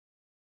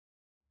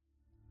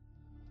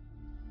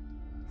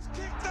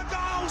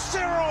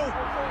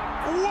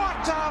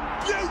What a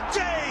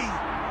beauty!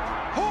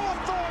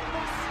 Hawthorne!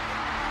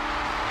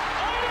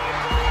 I don't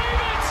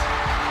believe it!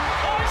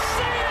 I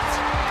see it,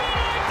 but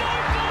I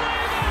don't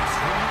believe it!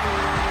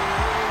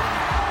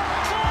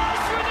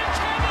 Class with a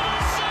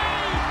capital C!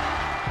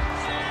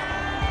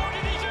 How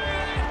did he do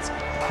it?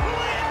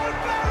 Leon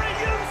Barry,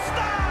 you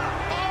star!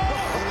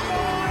 Oh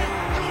my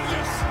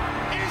goodness!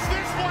 Is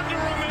this one to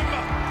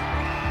remember?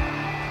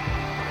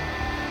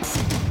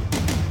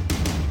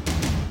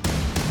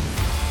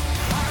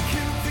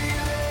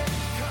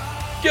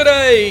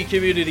 G'day,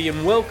 community,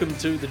 and welcome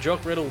to the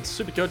Jock Reynolds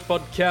Supercoach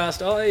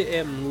Podcast. I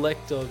am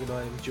Lekdog, and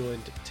I am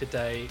joined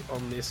today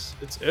on this,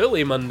 it's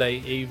early Monday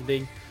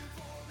evening,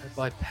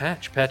 by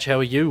Patch. Patch, how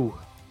are you?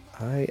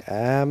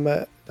 I'm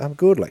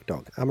good,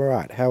 Lekdog. I'm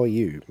alright. How are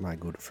you, my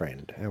good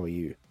friend? How are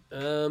you?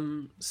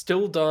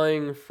 Still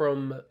dying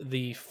from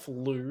the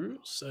flu,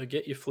 so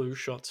get your flu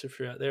shots if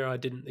you're out there. I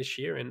didn't this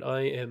year, and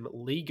I am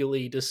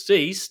legally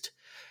deceased,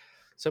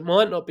 so it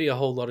might not be a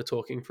whole lot of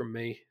talking from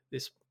me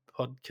this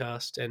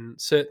podcast, and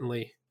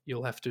certainly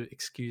you'll have to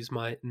excuse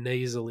my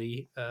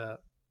nasally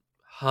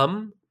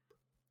hum.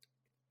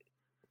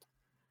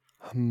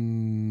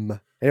 Anyway,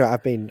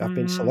 I've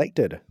been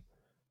selected.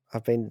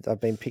 I've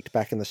been picked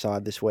back in the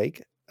side this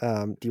week.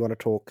 Do you want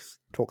to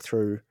talk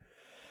through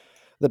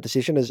the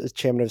decision as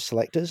chairman of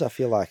selectors? I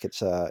feel like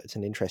it's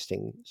an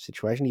interesting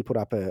situation. You put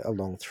up a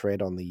long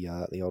thread on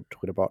the old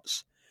Twitter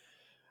bots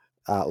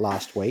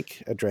last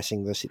week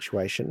addressing the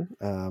situation.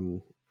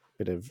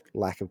 Bit of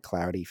lack of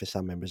clarity for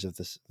some members of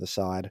the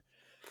side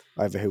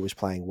over who was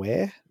playing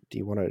where. Do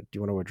you want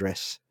to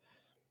address?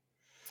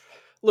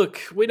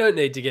 Look, we don't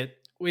need to get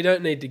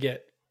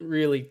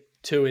really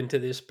too into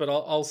this, but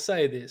I'll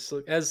say this.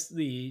 Look, as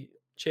the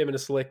chairman of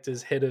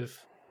selectors, head of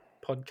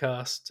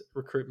podcast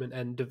recruitment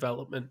and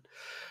development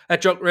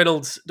at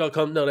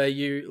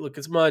jockreynolds.com.au, look,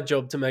 it's my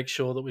job to make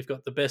sure that we've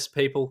got the best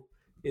people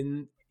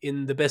in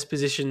the best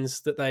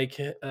positions that they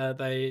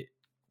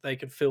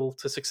can fill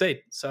to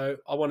succeed. So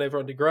I want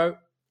everyone to grow.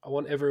 I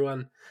want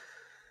everyone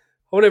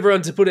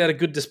to put out a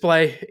good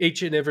display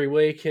each and every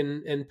week.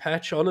 And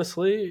Patch,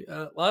 honestly,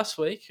 last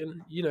week,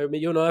 and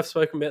you and I have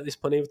spoken about this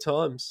plenty of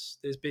times,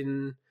 there's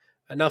been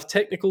enough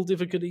technical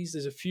difficulties.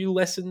 There's a few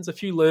lessons, a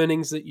few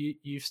learnings that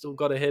you've still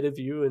got ahead of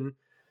you. And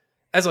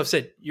as I've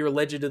said, you're a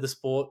legend of the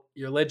sport.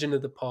 You're a legend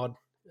of the pod.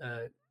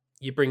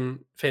 You bring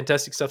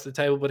fantastic stuff to the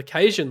table, but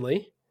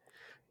occasionally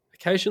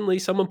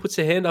someone puts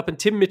their hand up, and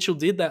Tim Mitchell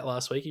did that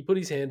last week. He put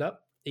his hand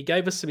up. He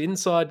gave us some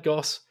inside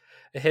goss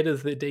ahead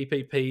of the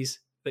DPPs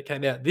that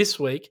came out this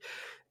week,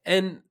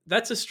 and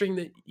that's a string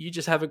that you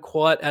just haven't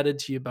quite added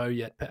to your bow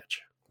yet,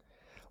 Patch.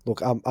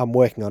 Look, I'm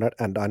working on it,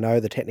 and I know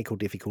the technical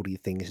difficulty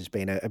thing has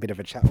been a bit of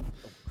a challenge.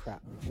 Oh,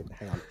 crap!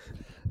 Hang on,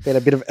 been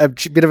a bit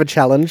of a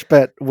challenge,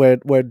 but we're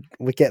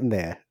getting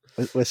there.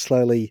 We're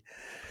slowly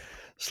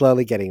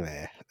getting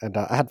there. And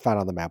I had fun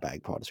on the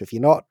Mailbag Pod. So if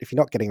you're not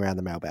getting around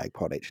the Mailbag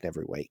Pod each and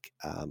every week,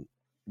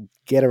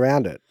 get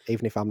around it.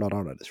 Even if I'm not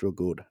on it, it's real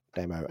good.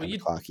 Damo and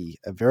Clarkey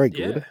are very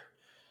good. Yeah.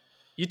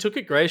 You took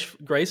it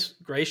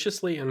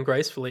graciously and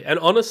gracefully. And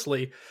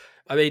honestly,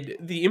 I mean,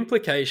 the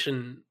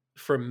implication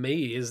from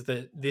me is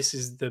that this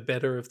is the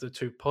better of the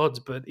two pods.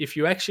 But if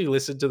you actually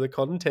listen to the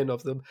content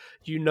of them,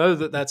 you know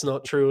that that's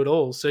not true at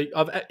all. So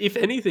if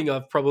anything,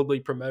 I've probably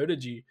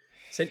promoted you,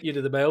 sent you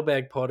to the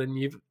Mailbag Pod, and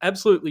you've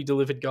absolutely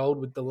delivered gold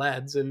with the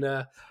lads. And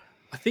I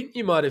think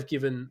you might have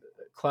given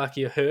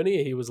Clarkey a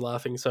hernia. He was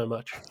laughing so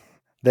much.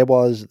 There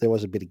was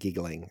a bit of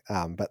giggling,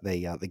 but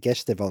the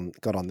guest they've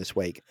got on this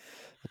week,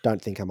 I don't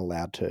think I'm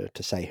allowed to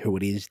say who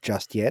it is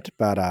just yet,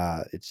 but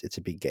it's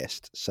a big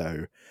guest,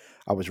 so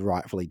I was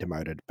rightfully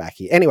demoted back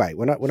here. Anyway,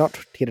 we're not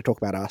here to talk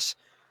about us.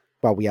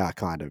 Well, we are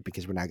kind of,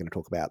 because we're now going to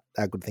talk about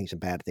our good things and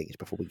bad things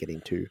before we get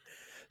into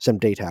some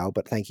detail.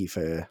 But thank you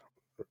for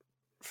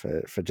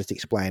just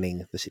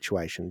explaining the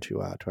situation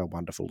to our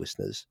wonderful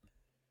listeners.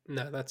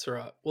 No, that's all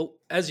right. Well,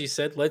 as you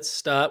said, let's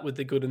start with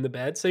the good and the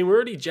bad. See, we're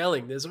already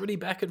gelling. There's already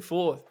back and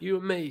forth, you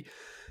and me.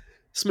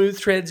 Smooth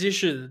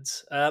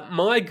transitions.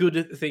 My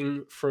good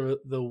thing for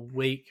the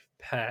week,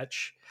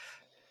 Patch,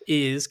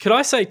 is, could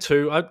I say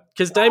two?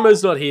 Because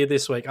Damo's not here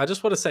this week. I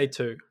just want to say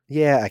two.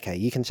 Yeah, okay.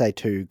 You can say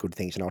two good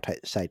things and I'll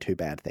say two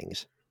bad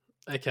things.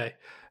 Okay.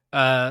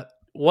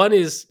 One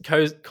is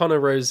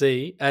Connor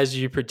Rozee, as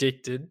you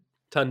predicted,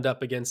 turned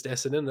up against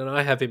Essendon, and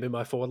I have him in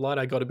my forward line.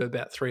 I got him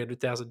about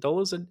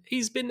 $300,000, and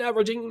he's been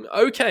averaging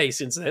okay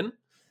since then.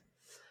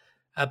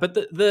 But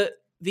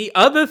the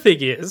other thing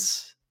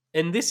is,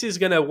 and this is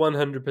going to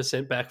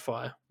 100%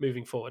 backfire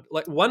moving forward.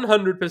 Like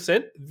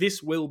 100%,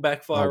 this will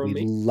backfire on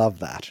me. We love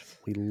that.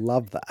 We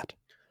love that.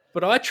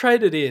 But I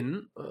traded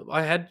in.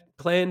 I had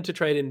planned to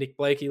trade in Nick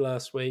Blakey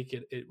last week.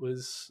 It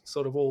was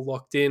sort of all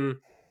locked in.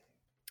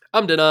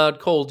 Denard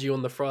called you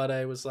on the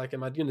Friday, was like,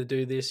 am I going to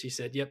do this? You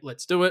said, yep,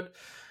 let's do it.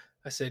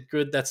 I said,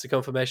 good, that's the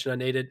confirmation I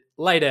needed.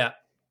 Laid out.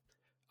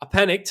 I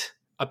panicked.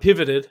 I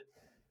pivoted.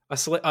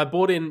 I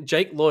bought in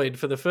Jake Lloyd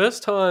for the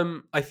first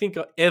time, I think,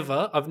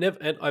 ever. I've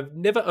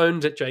never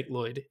owned Jake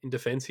Lloyd in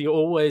defense. He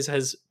always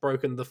has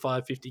broken the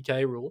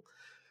 550K rule.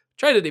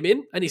 Traded him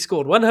in, and he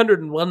scored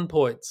 101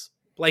 points.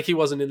 Blakey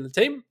wasn't in the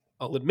team,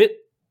 I'll admit,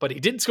 but he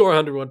did score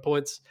 101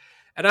 points,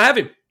 and I have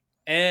him.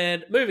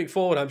 And moving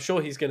forward, I'm sure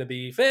he's going to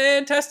be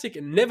fantastic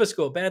and never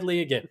score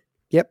badly again.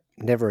 Yep,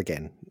 never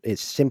again.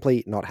 It's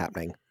simply not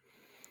happening.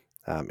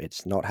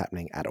 It's not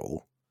happening at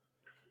all.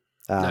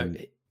 No,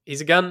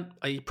 he's a gun.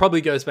 He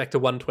probably goes back to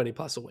 120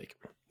 plus a week.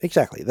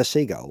 Exactly. The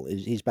Seagull,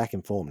 he's back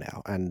in form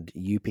now, and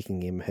you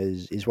picking him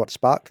is what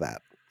sparked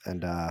that.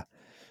 And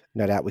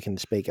no doubt we can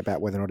speak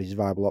about whether or not he's a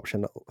viable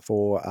option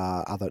for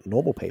other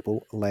normal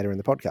people later in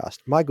the podcast.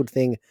 My good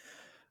thing,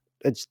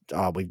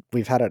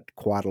 we've had it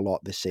quite a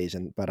lot this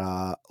season, but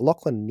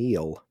Lachlan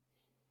Neale,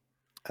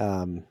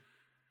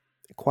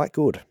 quite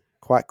good,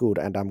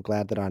 and I'm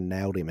glad that I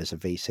nailed him as a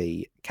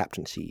VC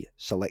captaincy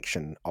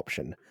selection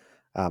option.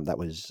 That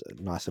was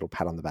a nice little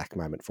pat on the back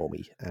moment for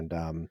me,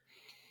 and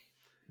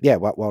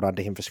well done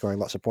to him for scoring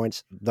lots of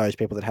points. Those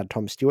people that had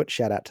Tom Stewart,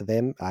 shout out to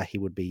them. He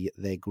would be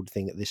their good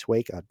thing this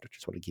week. I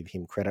just want to give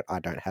him credit. I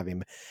don't have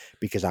him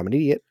because I'm an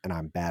idiot and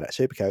I'm bad at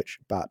Supercoach,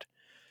 but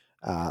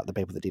the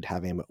people that did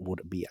have him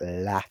would be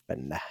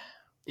laughing.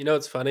 You know,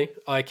 it's funny.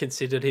 I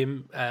considered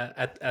him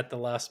at the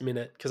last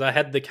minute because I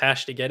had the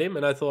cash to get him,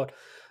 and I thought,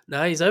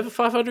 no, he's over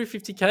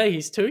 550k.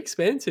 He's too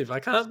expensive.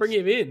 I can't bring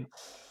him in.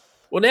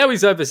 Well, now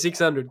he's over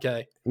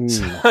 600k.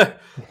 So,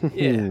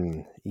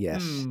 yeah.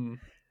 Yes.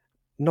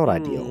 Not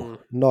ideal.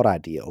 Not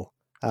ideal.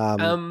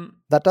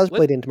 That does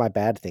bleed into my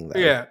bad thing, though.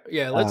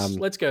 Yeah.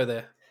 Let's go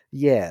there.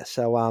 Yeah.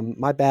 So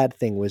my bad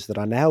thing was that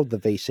I nailed the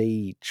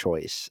VC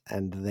choice,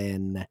 and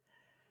then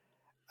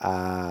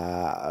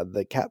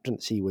the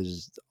captaincy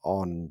was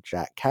on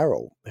Jack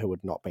Carroll, who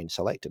had not been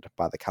selected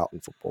by the Carlton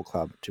Football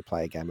Club to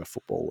play a game of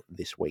football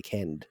this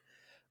weekend.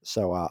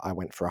 So I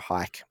went for a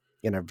hike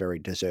in a very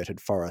deserted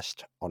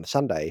forest on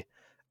Sunday,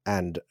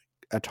 and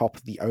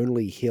atop the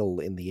only hill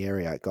in the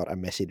area got a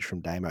message from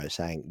Damo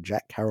saying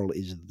Jack Carroll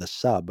is the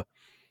sub,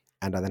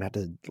 and I then had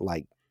to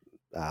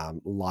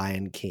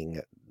Lion King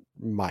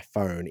my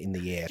phone in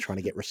the air trying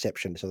to get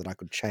reception so that I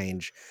could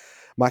change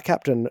my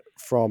captain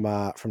from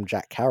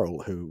Jack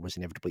Carroll, who was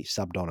inevitably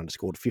subbed on and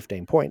scored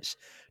 15 points,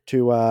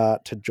 to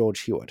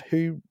George Hewitt,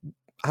 who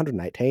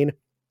 118.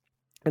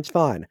 It's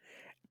fine.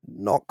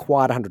 Not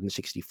quite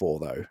 164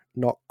 though.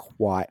 Not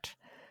quite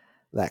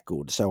that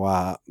good.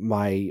 So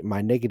my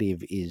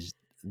negative is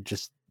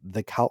just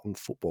the Carlton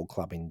Football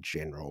Club in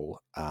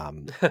general.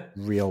 Not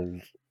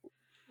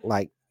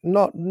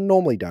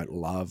normally don't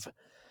love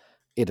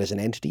it as an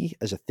entity,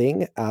 as a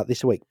thing.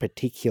 This week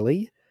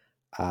particularly,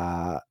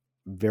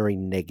 very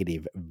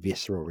negative,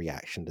 visceral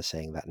reaction to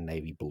seeing that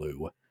navy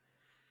blue.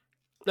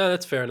 No,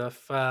 that's fair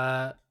enough.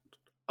 I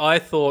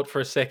thought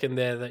for a second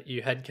there that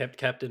you had kept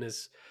captain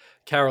as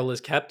Carroll as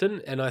captain,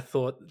 and I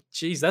thought,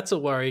 geez, that's a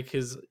worry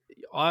because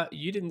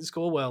you didn't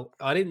score well.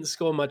 I didn't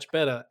score much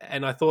better,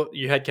 and I thought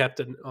you had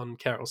captain on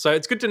Carroll. So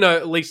it's good to know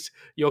at least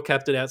your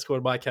captain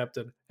outscored my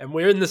captain, and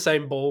we're in the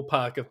same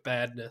ballpark of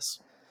badness.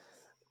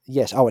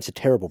 Yes. Oh, it's a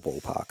terrible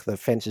ballpark. The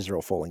fences are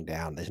all falling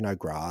down. There's no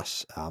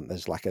grass.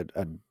 There's like a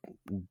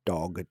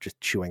dog just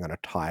chewing on a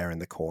tire in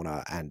the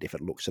corner, and if it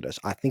looks at us,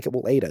 I think it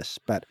will eat us.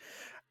 But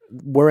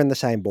we're in the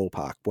same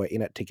ballpark. We're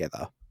in it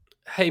together.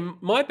 Hey,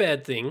 my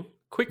bad thing.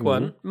 Quick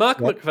one. Mark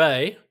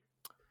McVeigh.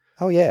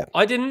 Oh, yeah.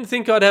 I didn't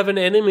think I'd have an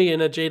enemy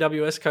in a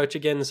GWS coach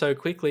again so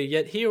quickly,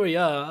 yet here we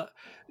are.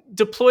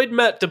 Deployed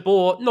Matt de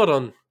Boer, not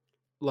on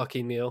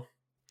Lachie Neale,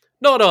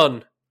 not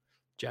on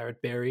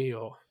Jared Berry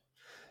or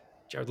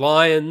Jared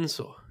Lyons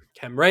or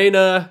Cam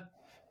Rayner,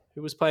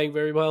 who was playing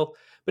very well,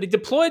 but he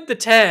deployed the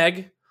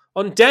tag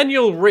on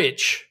Daniel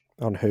Rich.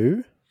 On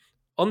who?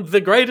 On the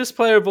greatest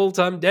player of all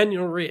time,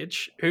 Daniel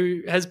Rich,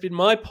 who has been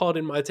my pod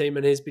in my team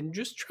and has been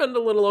just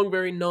trundling along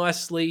very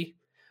nicely.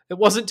 It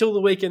wasn't till the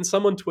weekend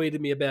someone tweeted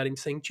me about him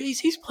saying, geez,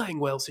 he's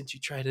playing well since you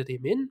traded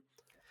him in.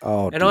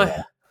 Oh, and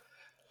dear.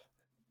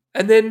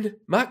 And then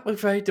Mark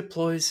McVeigh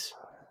deploys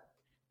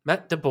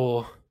Matt de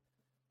Boer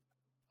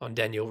on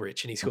Daniel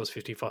Rich, and he scores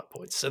 55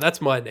 points. So that's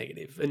my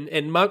negative.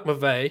 And Mark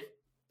McVeigh,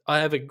 I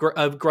have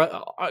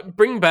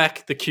bring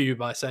back the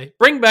cube, I say.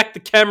 Bring back the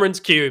Cameron's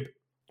cube.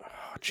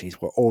 Oh, geez,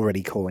 we're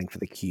already calling for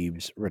the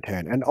cube's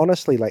return. And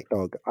honestly,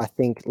 dog, I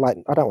think,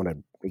 I don't want to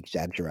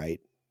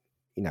exaggerate,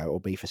 or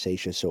be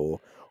facetious or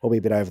be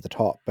a bit over the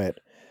top, but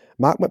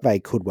Mark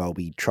McVeigh could well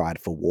be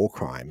tried for war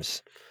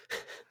crimes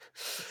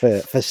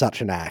for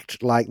such an act.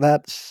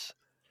 That's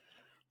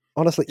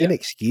honestly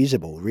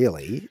inexcusable,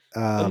 really.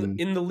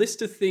 In the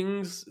list of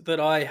things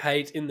that I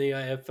hate in the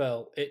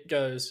AFL, it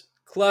goes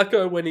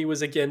Clarko when he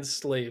was against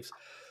Sleeves,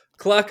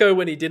 Clarko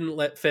when he didn't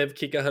let Fev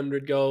kick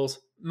 100 goals,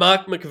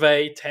 Mark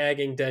McVeigh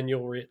tagging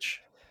Daniel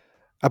Rich.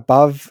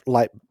 Above,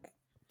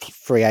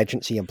 free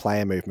agency and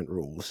player movement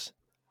rules.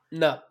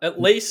 No, at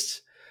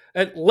least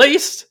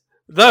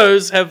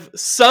those have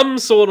some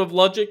sort of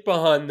logic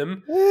behind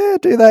them. Yeah,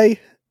 do they?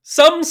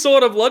 Some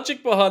sort of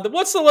logic behind them.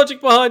 What's the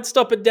logic behind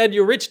stopping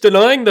Daniel Rich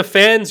denying the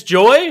fans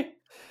joy?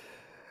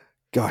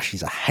 Gosh,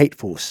 he's a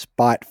hateful,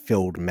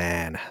 spite-filled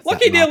man.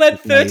 Lucky that Neal had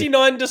Mark Whitney.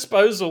 39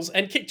 disposals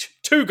and kicked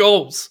 2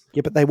 goals.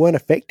 Yeah, but they weren't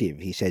effective,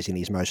 he says in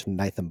his most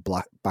Nathan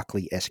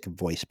Buckley-esque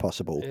voice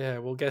possible. Yeah,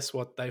 well, guess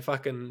what?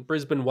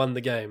 Brisbane won the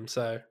game.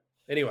 So,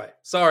 anyway,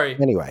 sorry.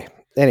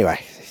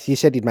 Anyway, you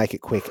said you'd make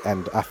it quick,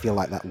 and I feel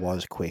like that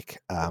was quick,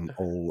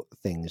 all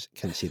things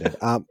considered.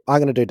 I'm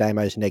going to do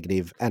Damo's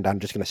negative, and I'm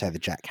just going to say the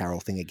Jack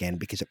Carroll thing again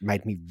because it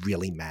made me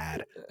really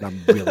mad, and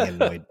I'm really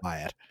annoyed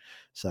by it.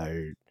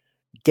 So,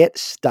 get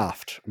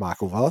stuffed,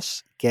 Michael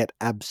Voss. Get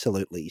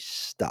absolutely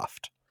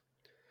stuffed.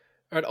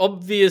 All right,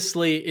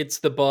 obviously, it's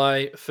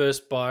the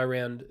first bye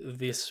round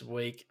this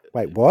week.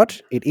 Wait, what?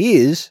 It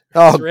is?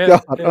 Oh,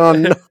 God. Oh,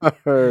 no. Yeah,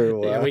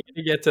 we're going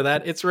to get to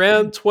that. It's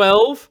round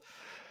 12.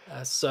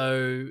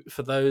 So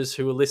for those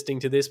who are listening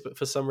to this, but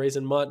for some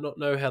reason might not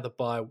know how the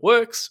bye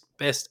works,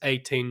 best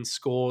 18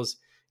 scores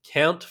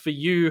count for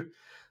you.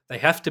 They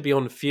have to be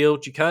on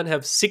field. You can't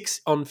have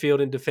 6 on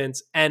field in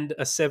defense and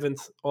a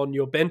 7th on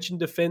your bench in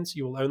defense.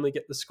 You will only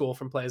get the score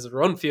from players that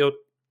are on field.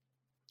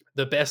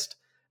 The best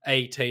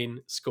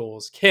 18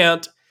 scores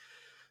count.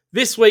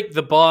 This week,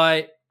 the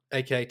bye,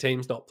 aka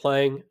teams not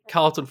playing,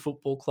 Carlton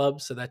Football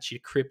Club, so that's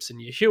your Cripps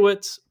and your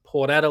Hewitts.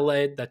 Port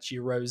Adelaide, that's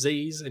your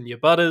Rosies and your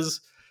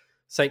Butters.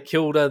 St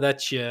Kilda,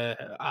 that's your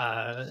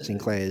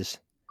Sinclair's.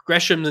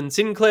 Greshams and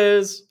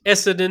Sinclairs.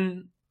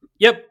 Essendon,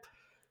 yep.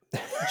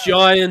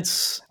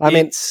 Giants. I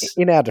mean,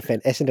 in our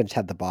defence, Essendon's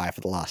had the bye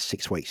for the last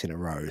 6 weeks in a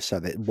row,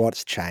 so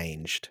what's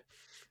changed?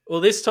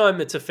 Well, this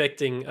time it's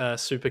affecting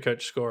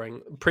Supercoach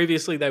scoring.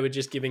 Previously, they were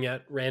just giving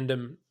out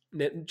random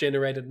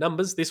net-generated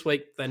numbers. This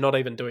week, they're not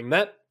even doing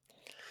that.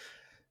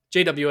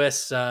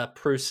 GWS,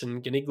 Bruce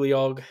and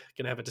Gnigliog. Going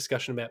to have a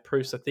discussion about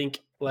Bruce, I think,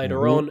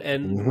 later on.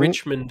 And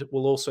Richmond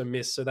will also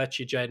miss. So that's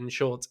your Jaden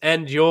Shorts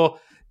and your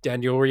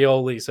Daniel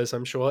Rioli. So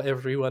I'm sure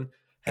everyone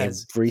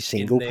has every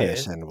single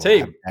person will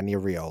have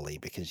Daniel Rioli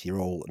because you're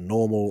all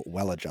normal,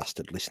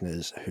 well-adjusted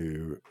listeners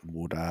who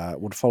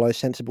would follow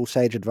sensible,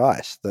 sage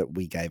advice that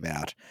we gave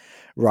out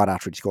right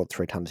after he scored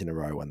 3 tons in a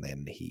row and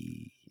then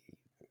he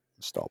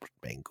stopped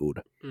being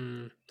good.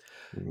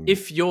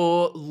 If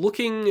you're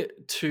looking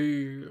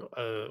to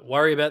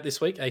worry about this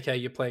week, aka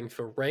you're playing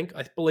for rank,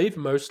 I believe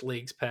most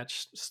leagues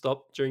patch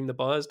stop during the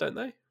buys, don't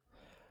they?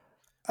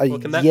 Or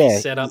can that be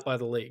set up by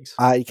the leagues?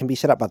 It can be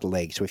set up by the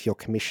league. So if your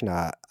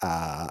commissioner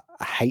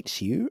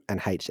hates you and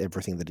hates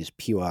everything that is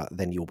pure,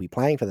 then you'll be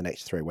playing for the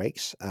next 3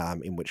 weeks,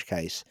 in which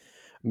case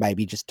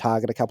maybe just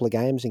target a couple of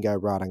games and go,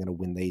 right, I'm going to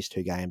win these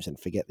 2 games and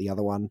forget the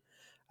other one,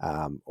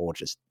 or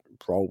just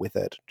roll with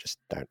it. Just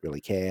don't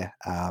really care.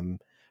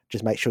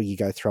 Just make sure you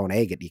go throw an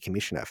egg at your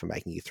commissioner for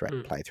making you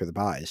play through the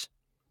buys.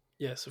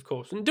 Yes, of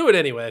course. And do it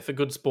anyway for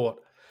good sport.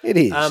 It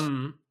is.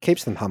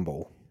 Keeps them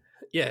humble.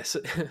 Yes.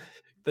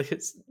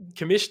 The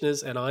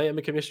commissioners, and I am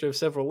a commissioner of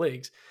several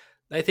leagues,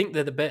 they think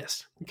they're the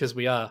best because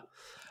we are.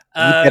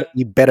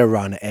 You better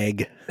run,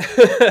 egg.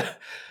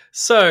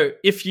 So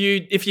if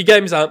your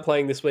games aren't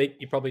playing this week,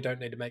 you probably don't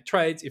need to make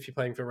trades. If you're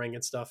playing for rank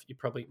and stuff, you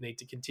probably need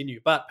to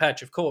continue. But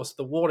Patch, of course,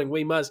 the warning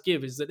we must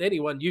give is that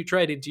anyone you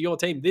trade into your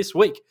team this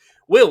week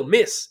will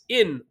miss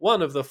in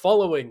one of the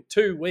following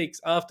 2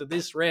 weeks after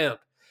this round.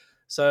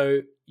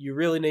 So you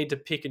really need to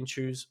pick and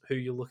choose who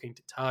you're looking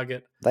to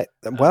target.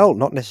 Well,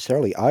 not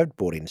necessarily. I've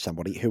brought in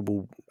somebody who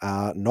will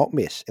not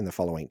miss in the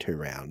following 2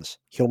 rounds.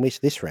 He'll miss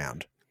this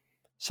round.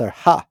 So,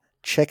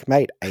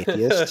 checkmate,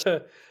 atheist.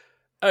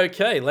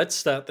 Okay, let's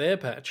start there,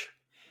 Patch.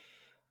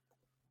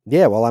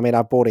 Yeah, well, I mean,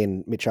 I brought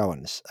in Mitch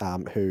Owens,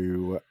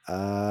 who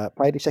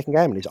played his second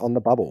game and is on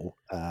the bubble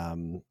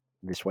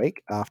this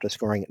week after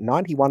scoring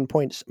 91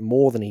 points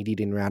more than he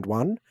did in round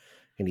 1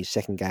 in his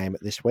second game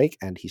this week,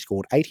 and he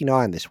scored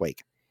 89 this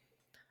week.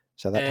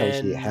 So that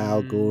tells you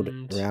how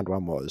good round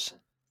 1 was.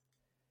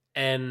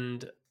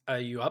 And are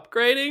you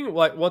upgrading?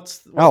 Like,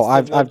 what's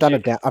I've done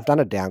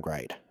a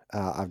downgrade.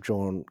 I've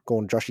gone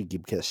Joshy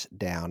Gibcus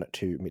down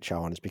to Mitch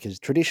Owens because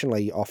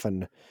traditionally,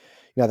 often,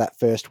 that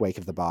first week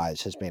of the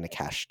buys has been a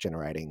cash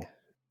generating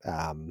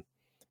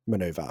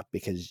maneuver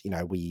because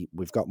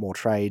we've got more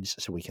trades,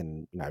 so we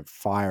can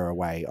fire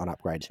away on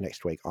upgrades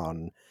next week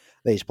on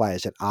these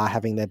players that are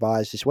having their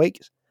buys this week.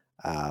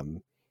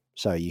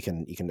 So you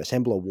can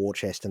assemble a war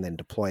chest and then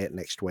deploy it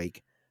next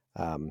week,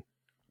 and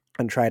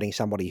trading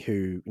somebody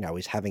who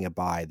is having a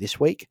buy this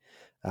week,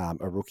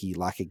 a rookie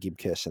like a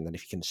Gibcus, and then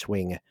if you can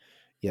swing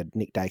your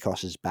Nick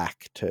Dacos's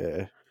back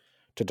to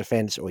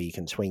defense, or you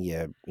can swing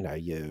your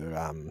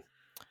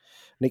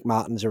Nick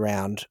Martins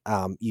around,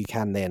 you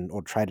can then,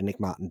 or trade a Nick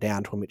Martin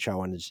down to a Mitch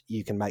Owens,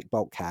 you can make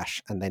bulk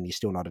cash, and then you're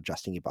still not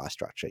adjusting your buy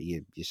structure.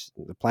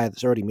 The player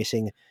that's already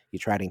missing, you're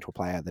trading to a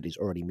player that is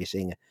already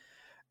missing.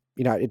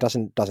 It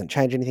doesn't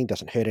change anything,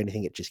 doesn't hurt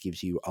anything. It just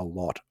gives you a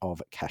lot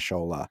of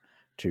cashola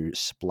to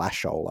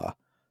splashola.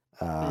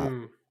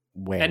 And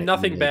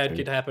nothing bad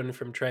could happen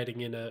from trading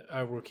in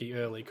a rookie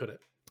early, could it?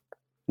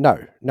 No.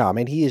 I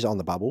mean, he is on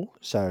the bubble,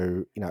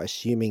 so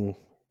assuming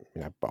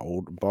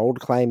bold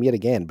claim yet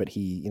again, but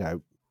he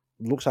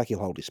looks like he'll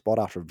hold his spot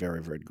after a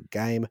very, very good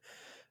game.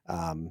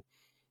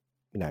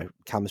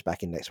 comes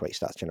back in next week,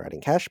 starts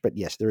generating cash. But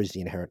yes, there is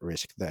the inherent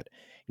risk that,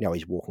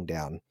 he's walking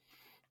down,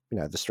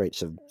 the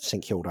streets of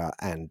St Kilda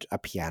and a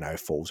piano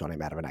falls on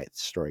him out of an 8th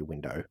story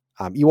window.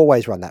 You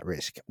always run that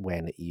risk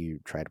when you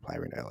trade a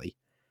player in early.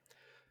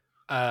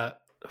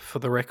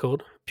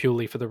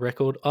 Purely for the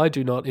record, I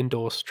do not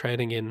endorse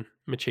trading in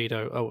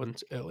Machito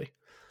Owens early.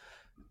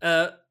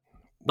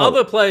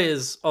 Other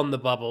players on the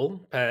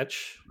bubble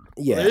patch.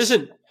 Yes.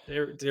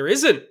 There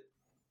isn't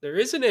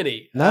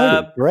any.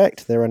 No,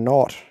 correct. There are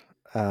not.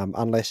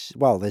 Unless,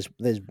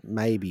 there's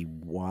maybe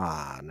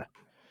one.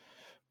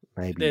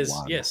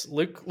 Yes,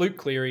 Luke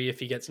Cleary, if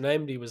he gets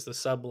named, he was the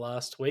sub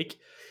last week.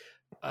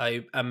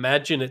 I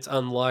imagine it's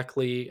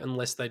unlikely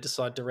unless they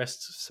decide to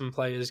rest some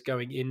players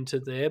going into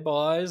their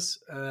buy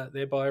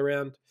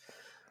round.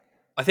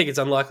 I think it's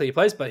unlikely he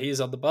plays, but he is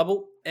on the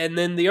bubble. And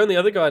then the only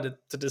other guy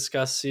to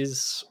discuss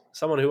is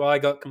someone who I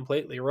got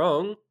completely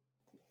wrong.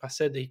 I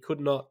said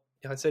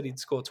he'd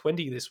score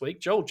 20 this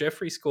week. Joel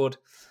Jeffrey scored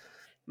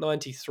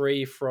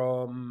 93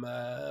 from,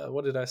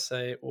 what did I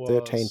say? It was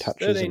 13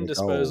 touches 13 and a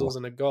disposals goal.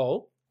 and a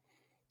goal.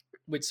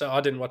 So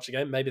I didn't watch the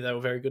game. Maybe they were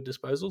very good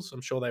disposals.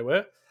 I'm sure they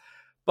were.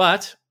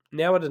 But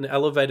now at an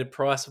elevated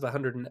price of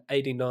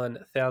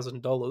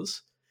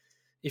 $189,000,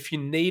 if you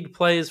need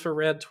players for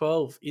round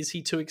 12, is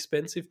he too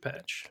expensive,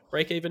 Patch?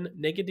 Break even,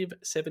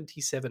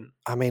 -77.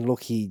 I mean,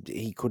 look,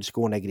 he could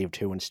score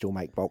 -2 and still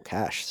make bulk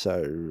cash.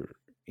 So,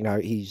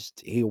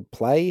 he'll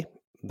play.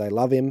 They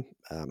love him.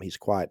 He's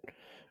quite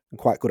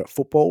good at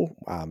football.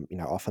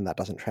 Often that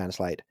doesn't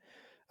translate,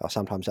 or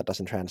sometimes that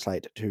doesn't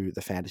translate to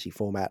the fantasy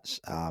formats.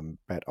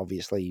 But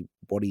obviously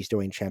what he's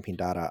doing, Champion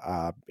Data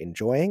are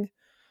enjoying.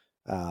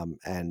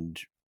 And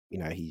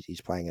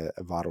he's playing a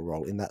vital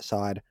role in that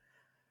side.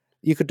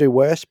 You could do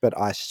worse, but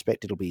I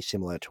suspect it'll be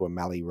similar to a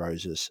Mally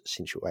Roses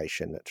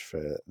situation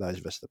for those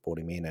of us that brought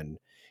him in. And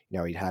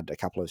he'd had a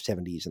couple of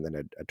 70s and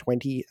then a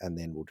 20, and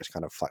then we'll just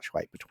kind of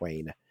fluctuate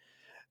between,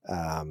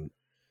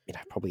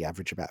 probably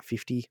average about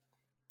 50.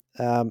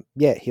 I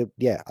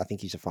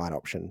think he's a fine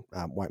option.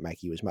 Won't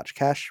make you as much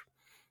cash,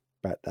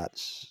 but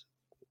that's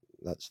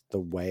the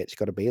way it's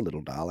got to be,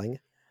 little darling.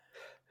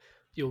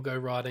 You'll go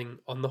riding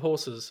on the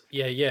horses.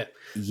 Yeah.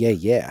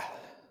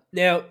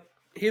 Now,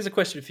 here's a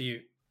question for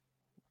you.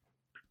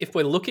 If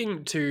we're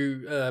looking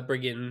to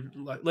bring in,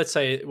 let's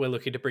say we're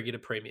looking to bring in a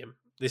premium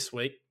this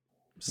week.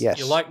 Yes.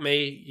 You're like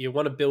me. You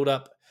want to build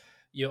up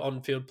your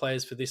on-field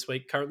players for this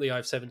week. Currently, I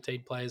have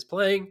 17 players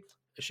playing,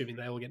 assuming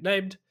they all get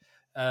named.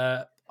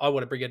 I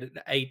want to bring in an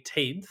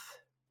 18th.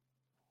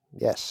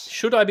 Yes.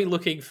 Should I be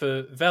looking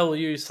for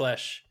value /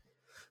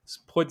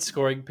 point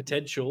scoring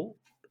potential,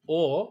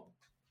 or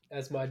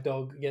as my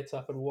dog gets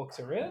up and walks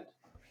around?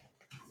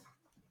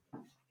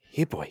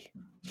 Here, boy.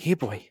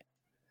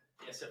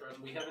 Yes,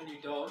 everyone, we have a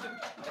new dog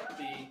at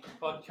the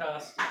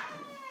podcast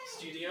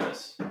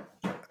studios.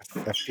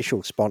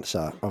 Official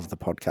sponsor of the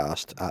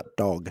podcast,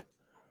 Dog.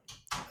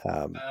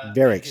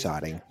 Very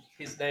exciting.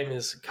 His name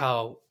is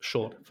Carl,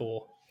 short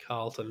for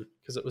Carlton,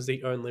 because it was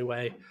the only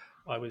way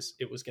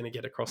it was going to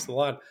get across the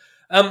line.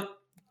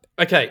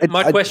 Okay,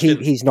 my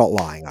question. He's not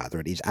lying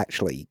either. He's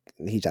actually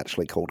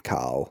called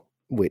Carl,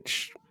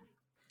 which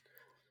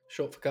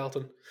short for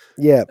Carlton.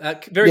 Yeah.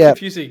 Very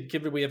confusing,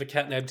 given we have a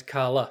cat named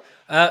Carla.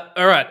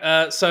 All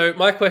right. So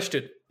my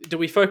question: do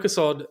we focus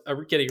on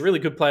getting a really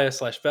good player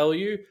 /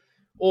 value,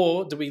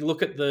 or do we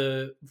look at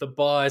the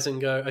buys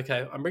and go,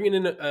 okay, I'm bringing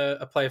in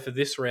a player for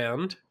this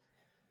round?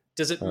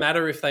 Does it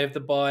matter if they have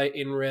the buy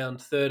in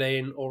round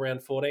 13 or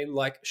round 14?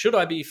 Should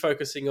I be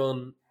focusing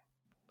on?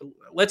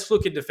 Let's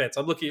look in defense.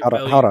 I'm looking at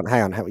value. Hold on,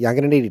 hang on. Yeah, I'm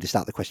going to need you to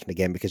start the question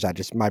again because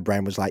my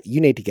brain was like,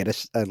 you need to get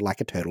us a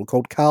turtle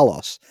called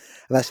Carlos.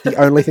 And that's the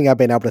only thing I've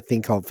been able to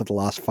think of for the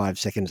last 5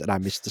 seconds, and I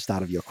missed the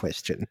start of your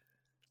question.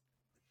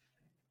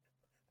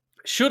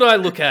 Should I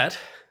look at?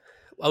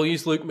 I'll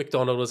use Luke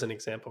McDonald as an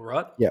example,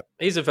 right? Yep.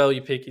 He's a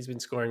value pick. He's been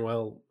scoring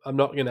well. I'm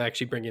not going to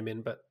actually bring him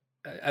in, but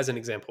as an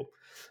example,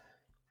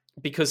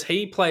 because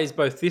he plays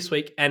both this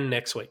week and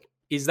next week,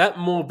 is that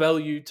more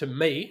value to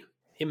me?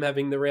 Him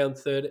having the round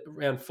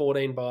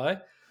 14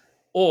 bye,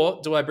 or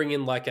do I bring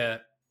in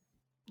a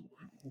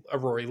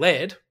Rory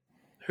Laird,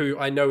 who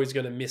I know is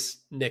going to miss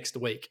next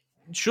week?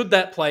 Should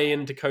that play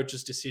into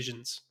coaches'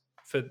 decisions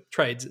for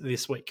trades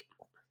this week?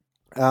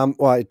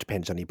 Well, it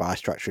depends on your buy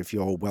structure. If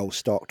you're well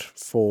stocked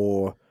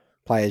for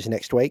players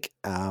next week,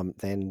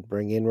 then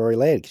bring in Rory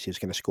Laird because he's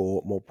going to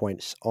score more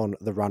points on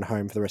the run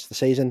home for the rest of the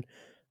season.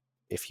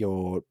 If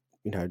you're,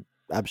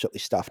 absolutely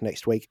stuffed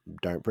next week,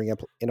 don't bring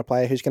in a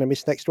player who's going to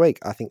miss next week.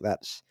 I think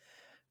that's,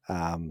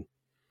 I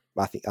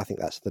think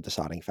that's the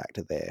deciding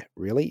factor there.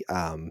 Really,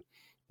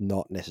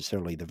 not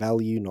necessarily the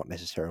value, not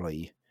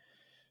necessarily,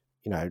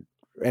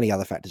 any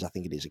other factors. I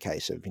think it is a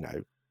case of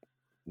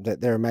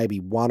that there are maybe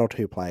 1 or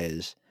 2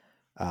 players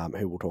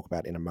who we'll talk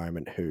about in a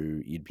moment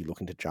who you'd be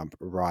looking to jump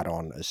right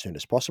on as soon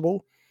as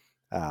possible,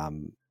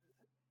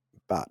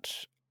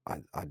 but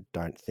I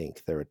don't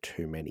think there are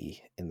too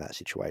many in that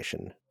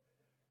situation.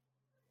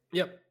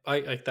 Yep,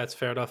 I that's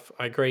fair enough.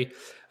 I agree.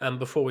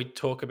 Before we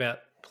talk about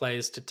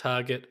players to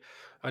target,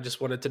 I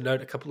just wanted to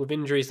note a couple of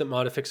injuries that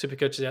might affect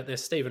Supercoaches out there.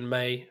 Stephen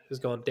May has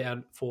gone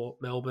down for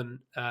Melbourne.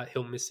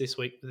 He'll miss this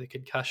week with a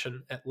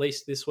concussion at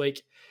least this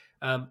week.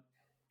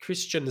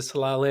 Christian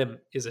Salalem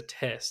is a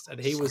test, and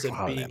he was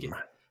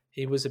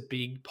a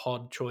big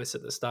pod choice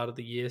at the start of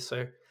the year,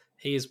 so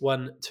he is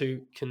one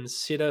to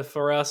consider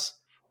for us.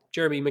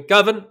 Jeremy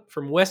McGovern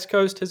from West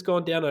Coast has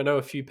gone down. I know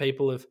a few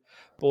people have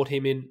brought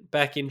him in.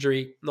 Back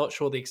injury, not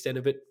sure the extent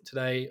of it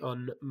today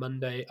on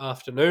Monday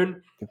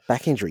afternoon.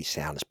 Back injury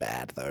sounds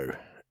bad, though.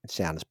 It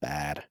sounds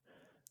bad.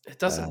 It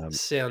doesn't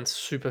sound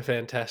super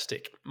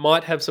fantastic.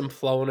 Might have some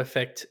flow-on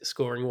effect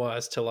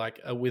scoring-wise to like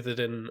a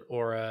Witherden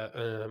or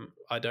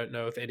I don't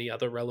know if any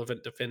other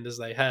relevant defenders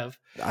they have.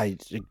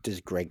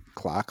 Does Greg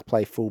Clark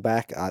play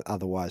fullback?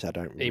 Otherwise, I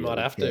don't really He might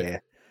have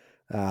care.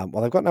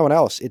 Well, they've got no one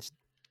else. It's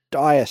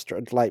dire.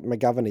 Like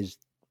McGovern is...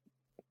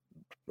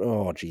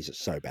 Oh, geez, it's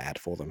so bad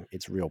for them.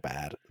 It's real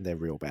bad. They're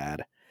real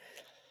bad.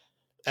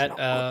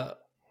 At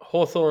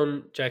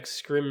Hawthorn, Jack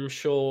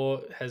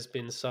Scrimshaw has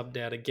been subbed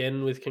out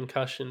again with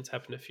concussion. It's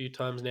happened a few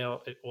times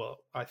now.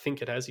 I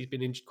think it has. He's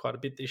been injured quite a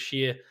bit this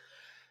year.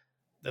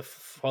 The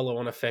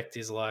follow-on effect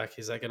is like,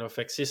 is that going to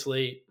affect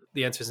Sicily?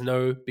 The answer is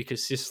no,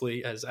 because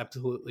Sicily has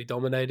absolutely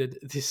dominated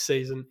this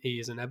season. He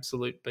is an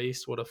absolute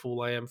beast. What a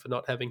fool I am for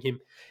not having him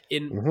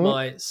in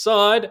my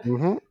side.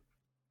 Mm-hmm.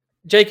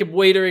 Jacob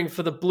Wiedering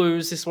for the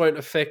Blues. This won't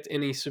affect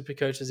any super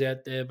coaches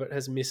out there, but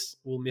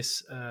will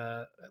miss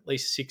at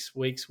least 6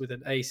 weeks with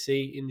an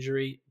AC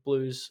injury.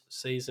 Blues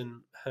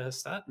season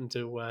starting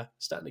to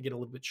get a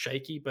little bit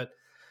shaky, but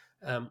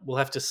we'll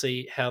have to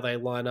see how they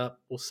line up.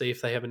 We'll see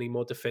if they have any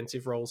more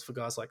defensive roles for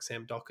guys like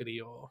Sam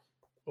Doherty or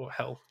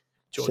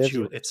George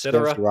Hewitt,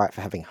 etc. Right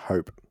for having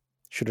hope.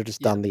 Should have just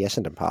done the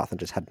Essendon path and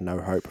just had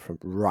no hope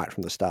right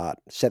from the start.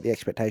 Set the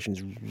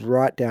expectations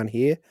right down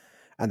here,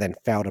 and then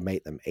fail to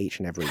meet them each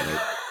and every week.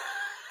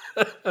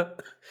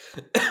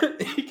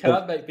 You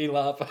can't make me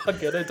laugh. I'm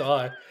gonna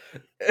die.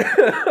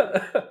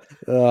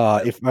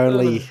 If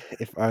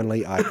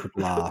only I could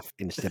laugh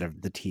instead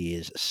of the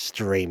tears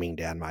streaming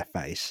down my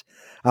face.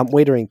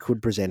 Wiedering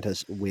could present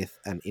us with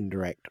an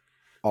indirect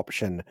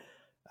option.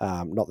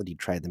 Not that he'd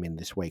trade them in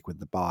this week with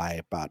the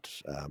bye, but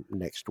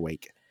next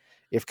week,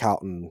 if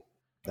Carlton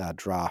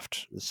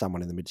draft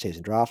someone in the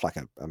mid-season draft, like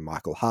a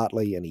Michael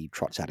Hartley, and he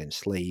trots out in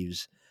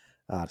sleeves.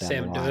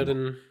 Sam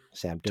Durden.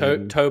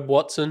 Tobe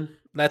Watson.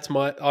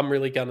 I'm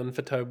really gunning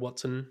for Tobe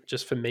Watson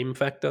just for meme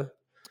factor.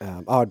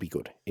 It'd be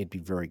good. It'd be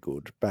very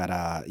good. But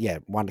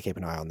one to keep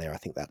an eye on there. I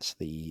think that's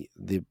the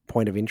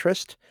point of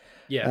interest.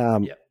 Yeah.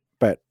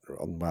 But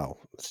well,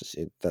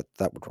 that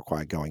would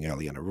require going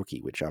early on a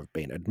rookie, which I've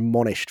been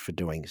admonished for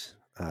doing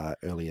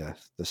earlier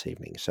this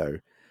evening. So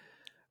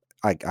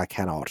I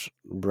cannot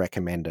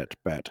recommend it.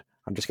 But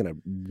I'm just going to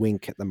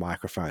wink at the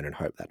microphone and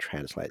hope that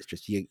translates.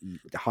 Just you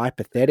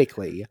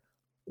hypothetically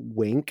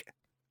wink.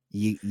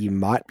 You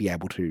might be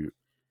able to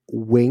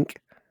wink.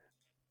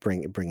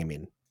 Bring him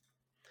in.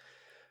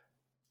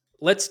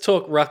 Let's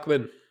talk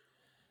Ruckman.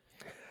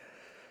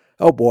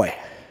 Oh boy.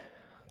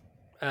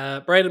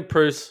 Braden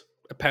Pruce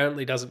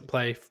apparently doesn't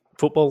play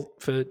football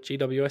for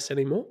GWS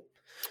anymore.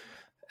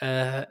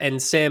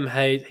 And Sam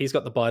Hayes, he's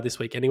got the bye this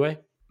week anyway.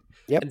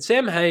 Yep. And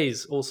Sam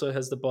Hayes also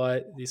has the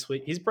bye this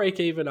week. His break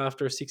even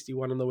after a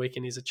 61 on the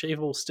weekend is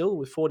achievable still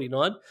with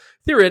 49.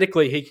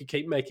 Theoretically, he could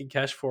keep making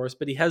cash for us,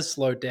 but he has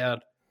slowed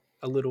down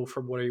a little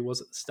from where he was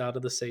at the start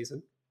of the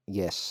season.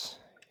 Yes.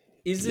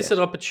 Is this an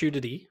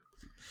opportunity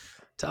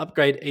to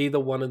upgrade either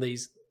one of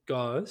these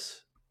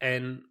guys?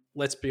 And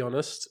let's be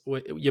honest,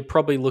 you're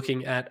probably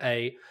looking at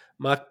a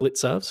Mark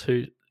Blitzarves,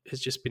 who has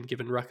just been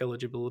given ruck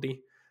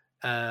eligibility,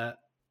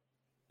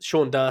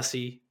 Sean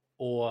Darcy,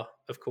 or,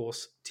 of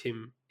course,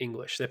 Tim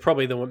English. They're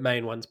probably the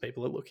main ones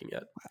people are looking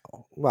at.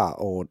 Well,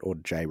 or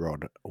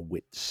J-Rod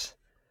Witts.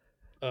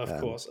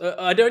 Of course.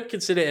 I don't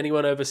consider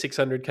anyone over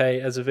 600K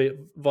as a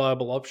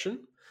viable option,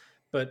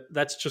 but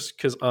that's just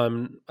because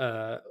I'm,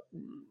 a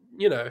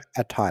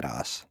tight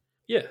ass.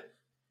 Yeah.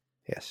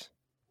 Yes.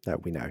 No,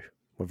 we know.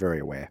 We're very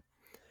aware.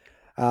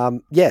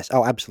 Yes.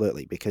 Oh,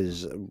 absolutely.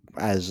 Because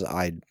as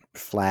I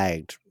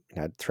flagged,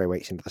 3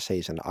 weeks into the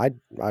season, I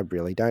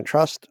really don't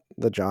trust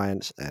the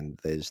Giants, and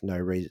there's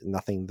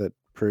nothing that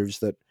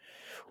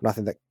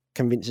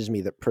convinces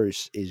me that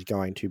Bruce is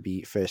going to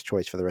be first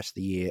choice for the rest of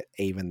the year,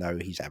 even though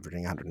he's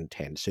averaging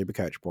 110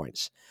 Supercoach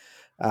points.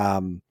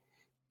 And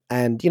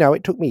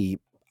it took me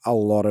a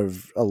lot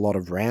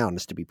of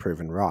rounds to be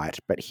proven right,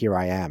 but here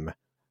I am.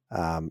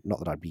 Not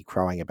that I'd be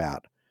crowing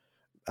about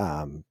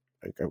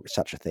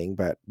such a thing,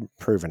 but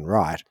proven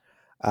right.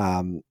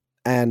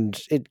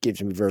 And it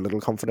gives me very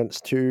little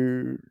confidence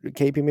to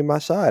keep him in my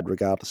side,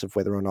 regardless of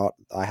whether or not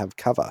I have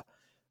cover.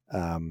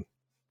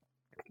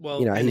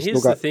 He's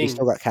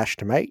still got cash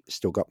to make,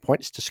 still got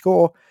points to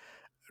score.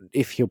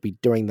 If he'll be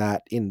doing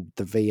that in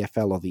the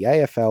VFL or the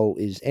AFL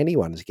is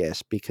anyone's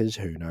guess, because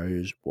who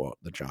knows what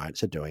the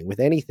Giants are doing with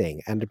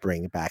anything. And to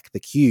bring back the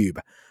cube,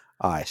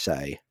 I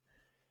say.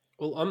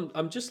 Well,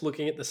 I'm just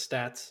looking at the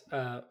stats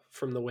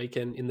from the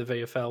weekend in the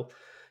VFL.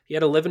 He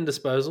had 11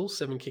 disposals,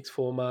 7 kicks,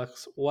 4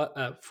 marks,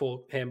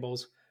 4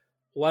 handballs,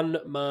 1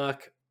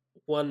 mark,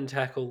 1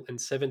 tackle, and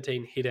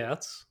 17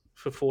 hitouts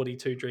for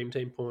 42 Dream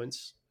Team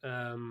points.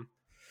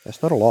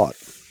 That's not a lot.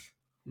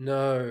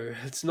 No,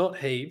 it's not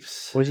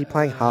heaps. Was he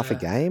playing half a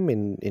game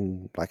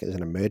in like as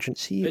an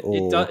emergency?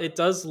 It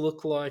does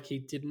look like he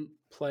didn't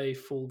play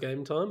full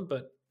game time,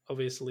 but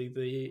obviously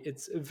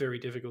it's very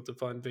difficult to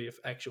find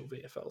actual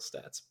VFL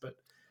stats. But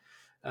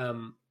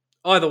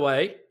either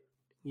way,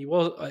 he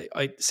was.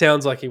 I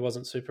sounds like he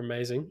wasn't super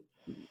amazing,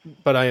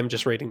 but I am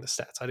just reading the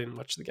stats. I didn't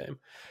watch the game.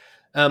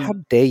 How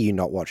dare you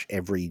not watch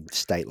every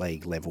state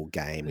league level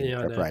game in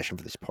preparation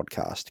for this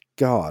podcast?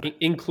 God,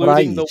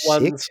 including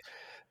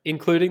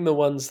the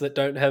ones that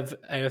don't have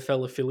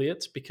AFL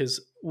affiliates.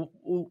 Because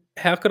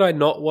how could I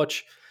not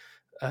watch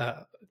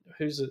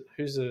who's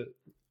a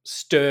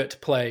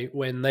Sturt play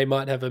when they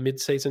might have a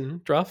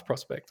mid-season draft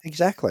prospect?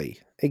 Exactly.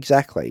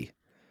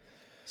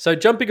 So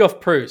jumping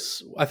off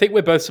Bruce, I think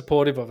we're both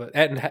supportive of it,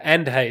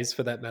 and Hayes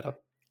for that matter.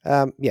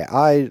 Yeah,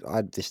 I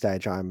at this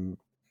stage I'm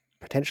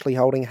potentially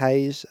holding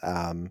Hayes.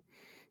 I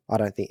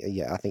don't think.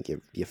 Yeah, I think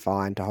you're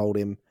fine to hold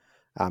him.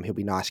 He'll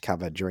be nice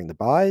cover during the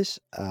buys.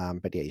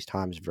 But yeah, his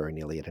time's very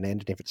nearly at an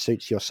end. And if it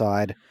suits your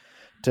side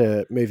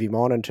to move him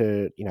on and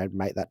to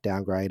make that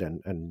downgrade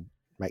and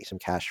make some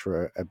cash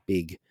for a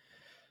big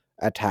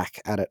attack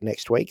at it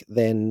next week,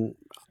 then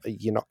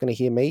you're not going to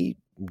hear me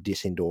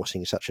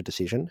disendorsing such a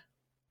decision.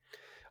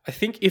 I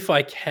think if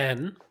I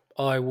can,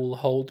 I will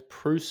hold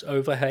Bruce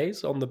over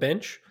Hayes on the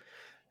bench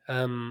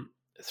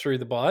through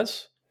the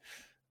buys.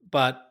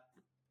 But,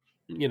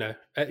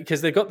 because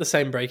they've got the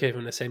same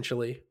break-even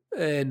essentially,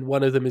 and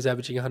one of them is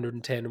averaging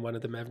 110 and one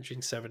of them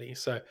averaging 70.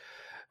 So,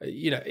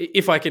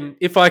 if I can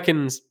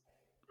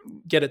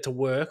get it to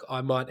work,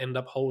 I might end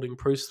up holding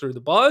Bruce through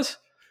the buys,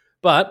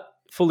 but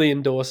fully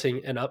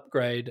endorsing an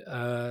upgrade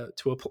to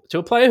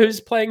a player who's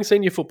playing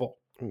senior football.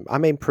 I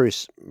mean,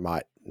 Bruce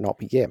might not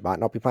be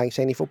playing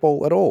senior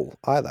football at all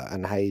either,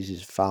 and Hayes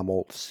is far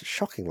more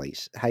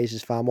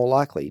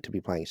likely to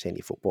be playing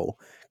senior football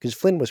because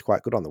Flynn was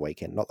quite good on the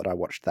weekend. Not that I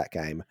watched that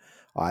game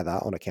either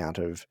on account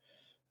of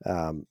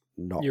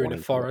not. You're in a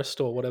forest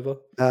or whatever.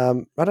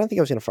 I don't think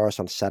I was in a forest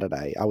on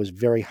Saturday. I was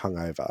very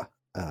hungover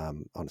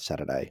on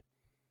Saturday,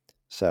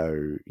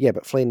 so yeah.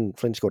 But Flynn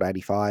scored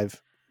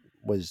 85,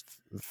 was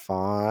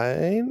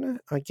fine,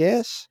 I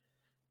guess.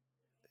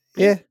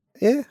 Yeah.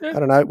 I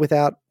don't know.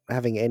 Without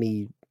having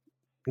any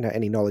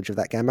knowledge of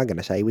that game, I'm going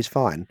to say he was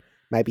fine.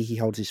 Maybe he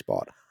holds his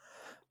spot.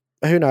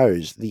 Who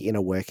knows the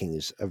inner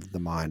workings of the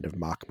mind of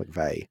Mark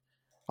McVeigh?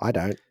 I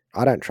don't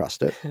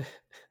trust it.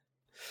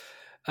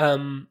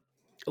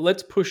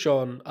 Let's push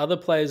on. Other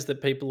players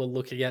that people are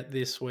looking at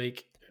this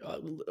week,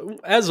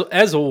 as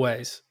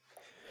always.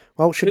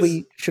 Well, should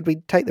we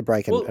take the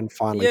break and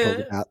finally talk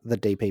about the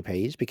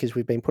DPPs, because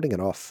we've been putting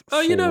it off?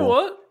 You know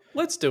what?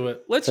 Let's do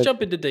it. Let's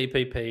jump into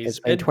DPPs. It's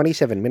been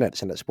 27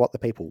 minutes and it's what the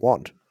people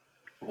want.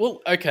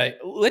 Well, okay.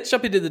 Let's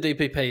jump into the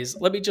DPPs.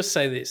 Let me just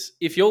say this.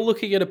 If you're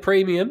looking at a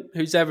premium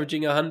who's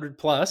averaging 100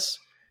 plus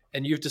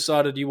and you've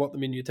decided you want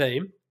them in your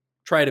team,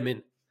 trade them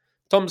in.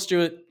 Tom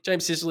Stewart,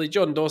 James Sicily,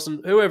 Jordan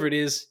Dawson, whoever it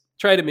is,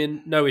 trade them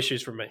in. No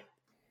issues from me.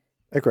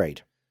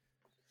 Agreed.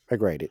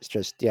 It's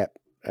just,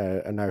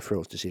 a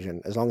no-frills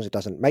decision. As long as it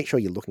doesn't... Make sure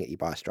you're looking at your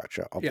buy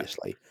structure,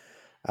 obviously.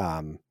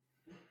 Yeah.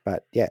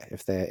 But yeah,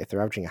 if they're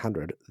averaging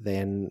 100,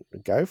 then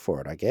go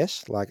for it, I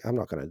guess. Like, I'm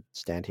not going to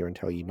stand here and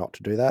tell you not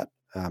to do that.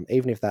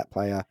 Even if that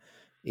player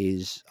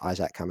is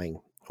Isaac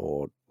Cumming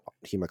or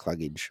Hugh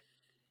McCluggage,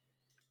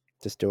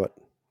 just do it.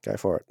 Go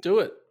for it. Do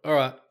it. All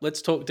right,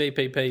 let's talk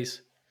DPPs.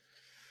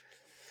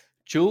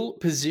 Dual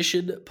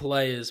position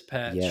players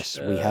patch. Yes,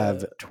 we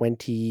have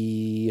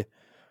 21.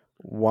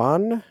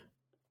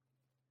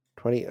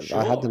 20. Sure.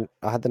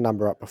 I had the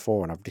number up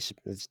before and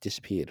it's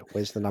disappeared.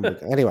 Where's the number?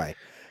 Anyway,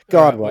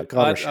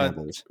 what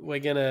shambles. We're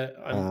gonna.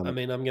 I'm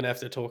gonna have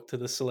to talk to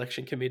the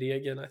selection committee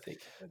again, I think.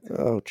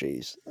 Oh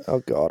geez. Oh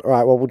God. All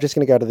right. Well, we're just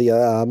gonna go to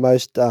the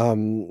most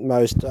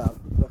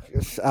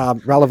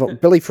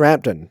relevant. Billy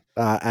Frampton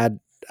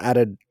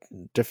added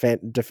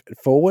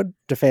forward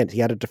defense.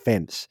 He added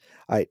defense.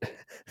 Right.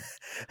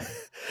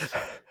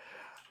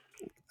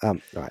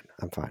 I'm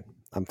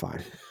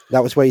fine.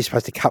 That was where you're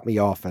supposed to cut me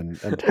off and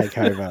take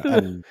over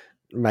and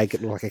make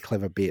it look like a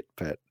clever bit.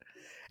 But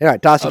anyway,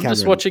 Darcy Cameron. I'm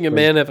just watching a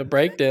man have a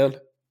breakdown.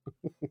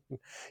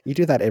 You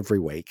do that every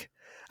week.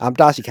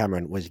 Darcy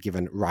Cameron was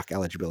given ruck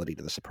eligibility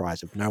to the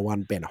surprise of no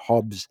one. Ben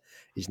Hobbs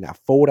is now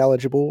forward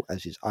eligible,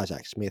 as is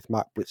Isaac Smith.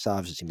 Mark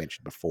Blitzarves, as you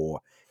mentioned before,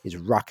 is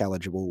ruck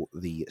eligible,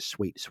 the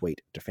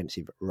sweet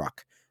defensive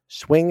ruck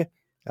swing,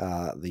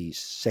 the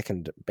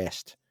second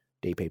best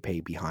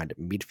DPP behind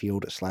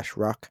midfield /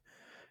 ruck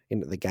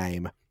into the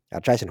game.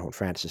 Jason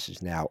Horne-Francis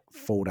is now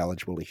forward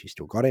eligible if you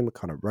still got him.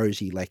 Connor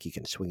Rosie, like you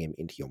can swing him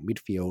into your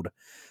midfield.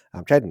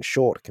 Jaden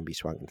Short can be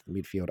swung into the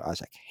midfield.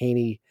 Isaac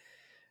Heaney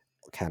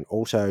can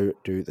also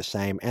do the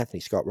same. Anthony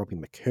Scott, Robbie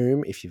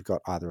McComb, if you've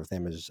got either of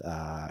them as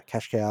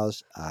cash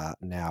cows,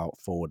 now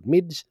forward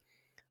mids.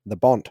 The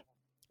Bont,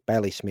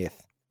 Bailey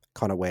Smith,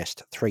 Connor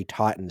West, 3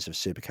 titans of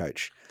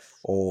Supercoach,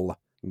 all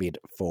mid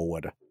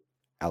forward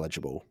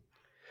eligible.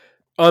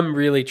 I'm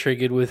really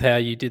triggered with how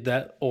you did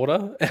that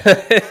order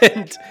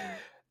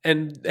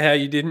and how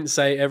you didn't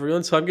say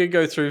everyone. So I'm going to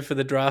go through for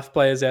the draft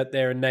players out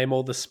there and name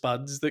all the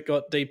spuds that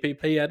got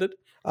DPP added.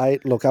 I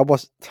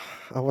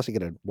wasn't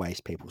going to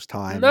waste people's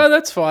time. No,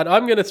 that's fine.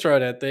 I'm going to throw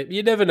it out there.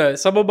 You never know.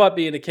 Someone might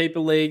be in a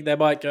keeper league. They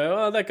might go,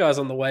 oh, that guy's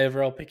on the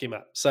waiver. I'll pick him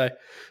up. So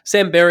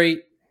Sam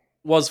Berry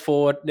was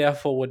forward, now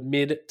forward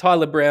mid.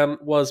 Tyler Brown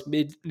was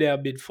mid, now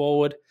mid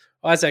forward.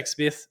 Isaac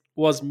Smith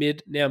was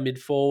mid, now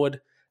mid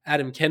forward.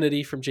 Adam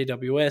Kennedy from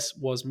GWS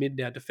was mid,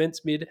 now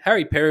defense mid.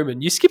 Harry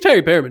Perryman. You skipped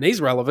Harry Perryman.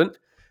 He's relevant.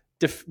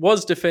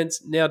 Was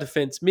defense, now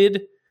defense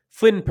mid.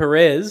 Flynn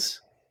Perez,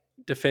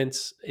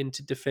 defense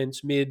into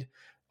defense mid.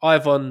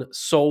 Ivan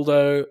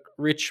Soldo,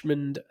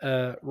 Richmond,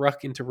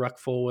 ruck into ruck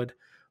forward.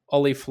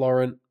 Ollie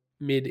Florent,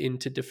 mid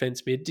into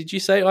defense mid. Did you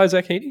say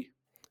Isaac Heaney?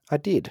 I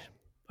did.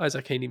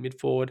 Isaac Heaney, mid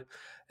forward.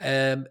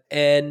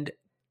 And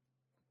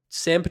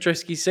Sam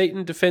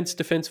Petreski-Seaton,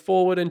 defense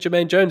forward. And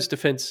Jermaine Jones,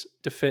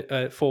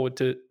 forward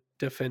to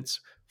defense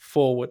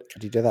forward.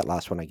 Could you do that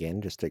last one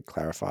again, just to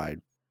clarify?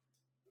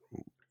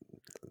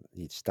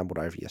 You stumbled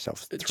over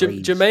yourself.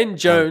 Jermaine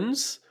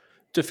Jones,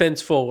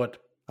 defense forward.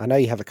 I know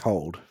you have a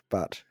cold,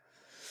 but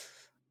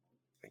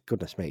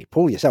goodness me,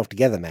 pull yourself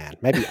together, man.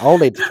 Maybe I'll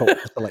need to talk to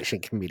the selection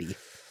committee.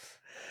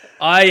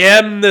 I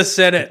am the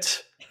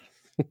Senate.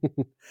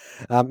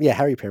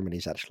 Harry Perryman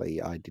is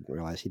actually, I didn't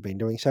realise he'd been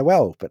doing so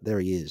well, but there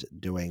he is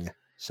doing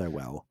so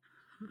well.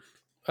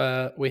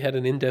 We had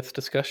an in-depth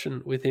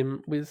discussion with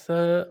him with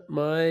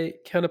my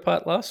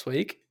counterpart last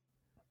week.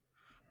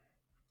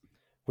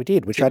 We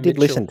did, which Tim I did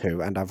Mitchell. listen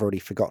to, and I've already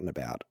forgotten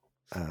about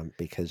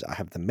because I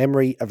have the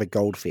memory of a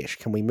goldfish.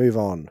 Can we move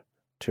on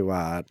to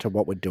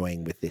what we're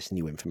doing with this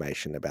new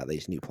information about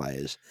these new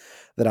players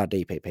that are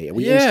DPP? Are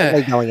we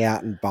instantly going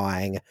out and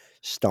buying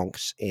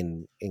stonks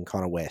in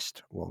Connor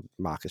West, well,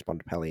 Marcus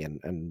Bontempelli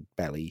and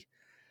Bailey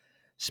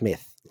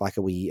Smith? Like,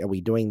 are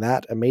we doing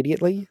that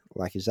immediately?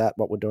 Like, is that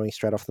what we're doing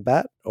straight off the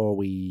bat, or are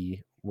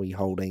we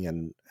holding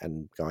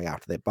and going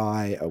after their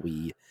buy? Are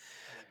we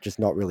just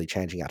not really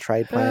changing our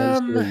trade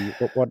plans?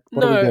 What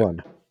are we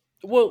doing?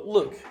 Well,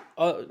 look,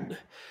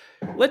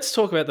 let's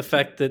talk about the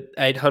fact that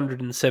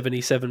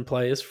 877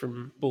 players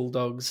from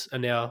Bulldogs are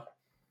now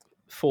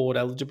forward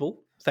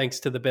eligible, thanks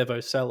to the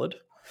Bevo salad.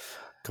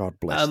 God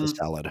bless the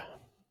salad.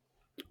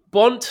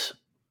 Bont,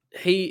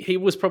 he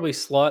was probably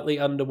slightly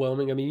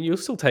underwhelming. I mean, you'll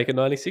still take a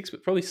 96,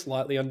 but probably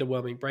slightly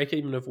underwhelming. Break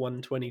even of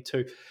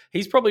 122.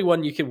 He's probably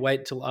one you can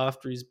wait till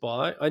after his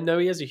bye. I know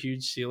he has a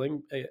huge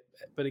ceiling,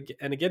 but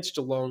against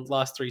Geelong,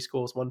 last three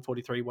scores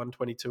 143,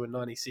 122, and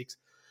 96.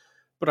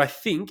 But I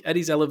think at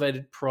his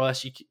elevated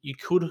price, you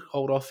could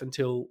hold off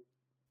until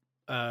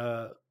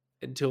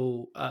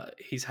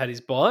he's had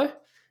his bye.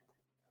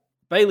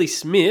 Bailey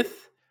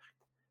Smith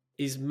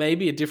is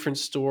maybe a different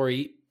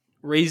story.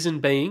 Reason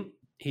being,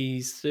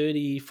 he's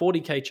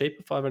 40k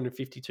cheaper,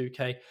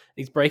 552k.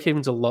 His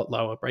break-even's a lot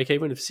lower,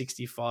 break-even of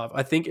 65.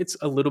 I think it's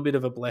a little bit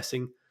of a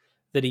blessing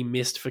that he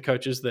missed for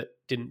coaches that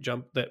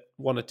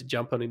wanted to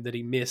jump on him, that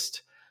he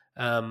missed,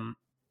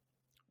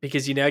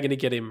 because you're now going to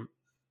get him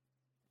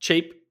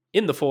cheap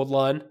in the forward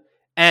line,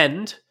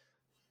 and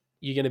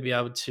you're going to be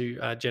able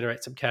to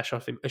generate some cash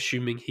off him,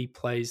 assuming he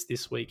plays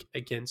this week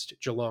against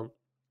Geelong.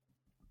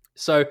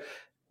 So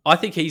I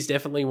think he's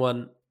definitely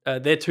one.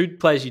 They're two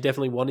players you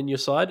definitely want in your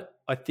side.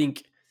 I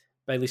think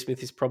Bailey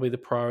Smith is probably the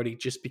priority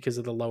just because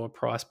of the lower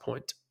price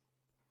point.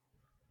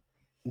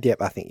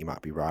 Yep, I think you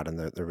might be right, and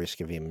the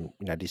risk of him,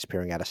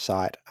 disappearing out of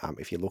sight.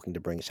 If you're looking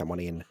to bring someone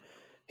in,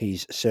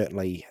 he's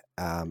certainly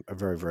a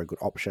very, very good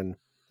option.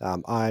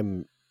 I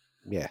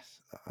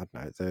don't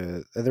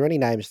know. Are there any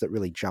names that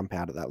really jump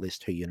out at that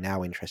list who you're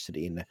now interested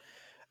in,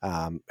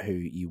 who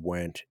you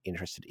weren't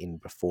interested in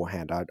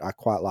beforehand? I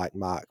quite like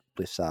Mark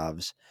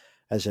Blissarves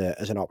as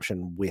an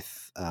option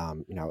with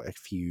a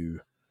few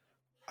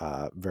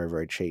very,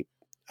 very cheap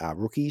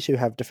rookies who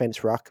have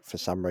defense ruck for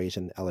some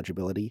reason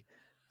eligibility.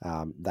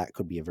 That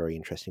could be a very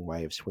interesting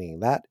way of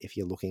swinging that if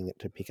you're looking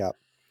to pick up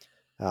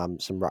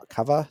some ruck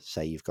cover.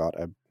 Say you've got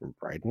a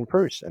Braden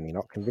Bruce and you're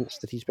not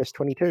convinced that he's best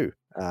 22.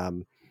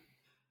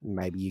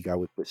 Maybe you go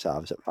with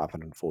Blissarves at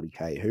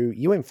 540k, who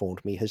you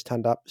informed me has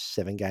turned up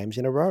 7 games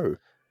in a row.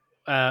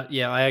 I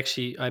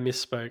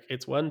misspoke.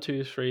 It's 1,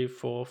 2, 3,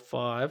 4,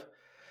 5.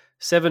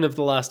 7 of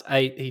the last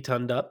 8 he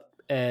turned up,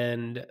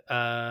 and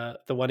the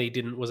one he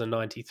didn't was a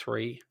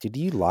 93. Did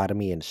you lie to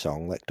me in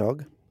song,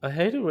 Lekdog? I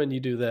hate it when you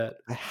do that.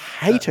 I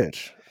hate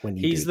it when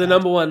you do that. He's the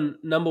number one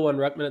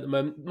ruckman at the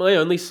moment. My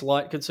only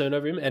slight concern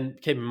over him, and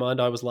keep in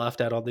mind I was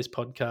laughed at on this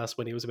podcast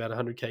when he was about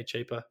 100k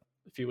cheaper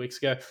a few weeks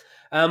ago,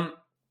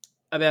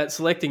 about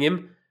selecting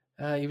him.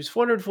 He was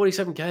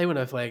 447k when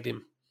I flagged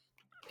him.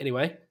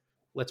 Anyway,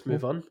 let's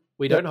move on.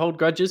 We don't hold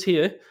grudges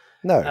here.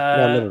 No,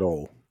 not at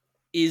all.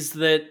 Is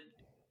that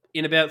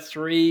in about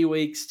 3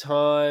 weeks'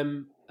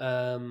 time,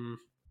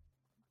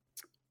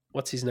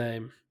 what's his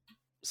name?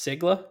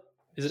 Segler?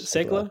 Is it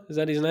Segler? Is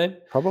that his name?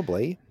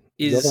 Probably.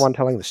 You're the one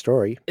telling the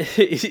story.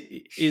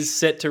 Is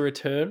set to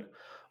return.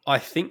 I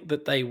think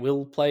that they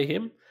will play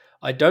him.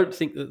 I don't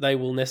think that they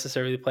will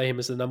necessarily play him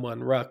as the number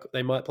one ruck.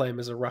 They might play him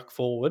as a ruck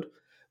forward,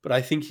 but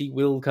I think he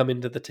will come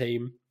into the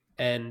team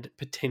and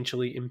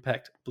potentially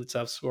impact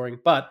Blitzav's scoring.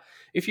 But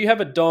if you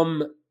have a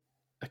Dom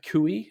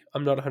Akui,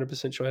 I'm not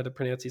 100% sure how to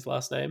pronounce his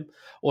last name,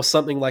 or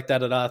something like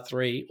that at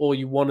R3, or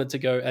you wanted to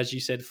go, as you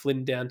said,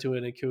 Flynn down to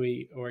an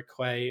Akui or a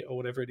Quay or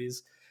whatever it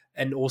is,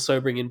 and also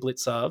bring in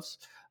Blitzavs,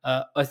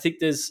 I think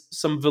there's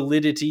some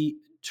validity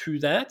to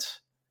that.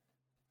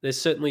 There's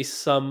certainly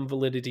some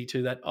validity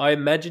to that. I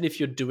imagine if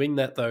you're doing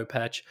that, though,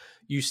 Patch,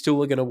 you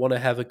still are going to want to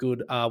have a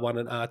good R1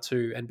 and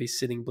R2 and be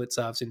sitting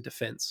Blitzavs in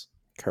defence.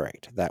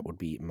 Correct. That would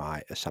be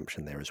my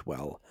assumption there as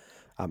well,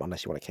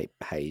 unless you want to keep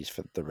Hayes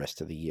for the rest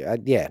of the year.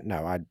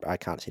 I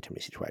can't see too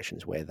many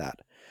situations where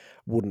that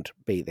wouldn't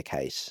be the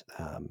case.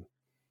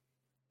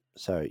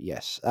 So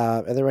yes,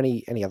 are there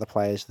any other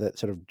players that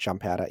sort of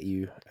jump out at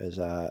you as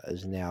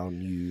now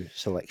new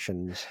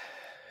selections?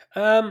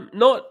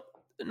 Not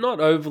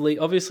overly.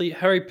 Obviously,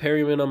 Harry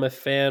Perryman, I'm a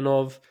fan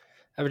of,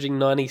 averaging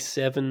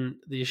 97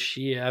 this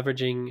year,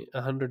 averaging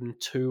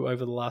 102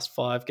 over the last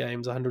 5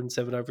 games,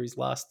 107 over his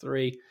last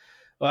 3.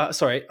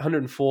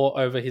 104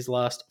 over his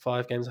last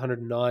 5 games,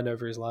 109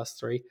 over his last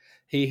 3.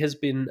 He has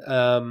been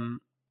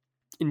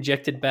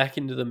injected back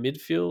into the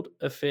midfield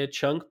a fair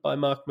chunk by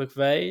Mark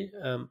McVeigh.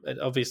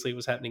 Obviously, it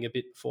was happening a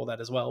bit before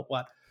that as well,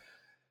 but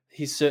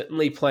he's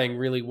certainly playing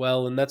really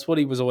well, and that's what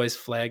he was always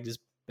flagged as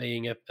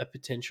being a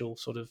potential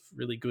sort of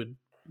really good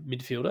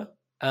midfielder.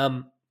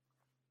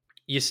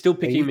 You're still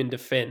picking him in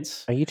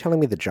defence. Are you telling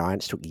me the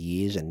Giants took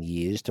years and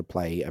years to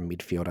play a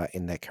midfielder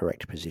in their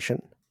correct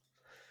position?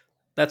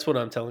 That's what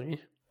I'm telling you.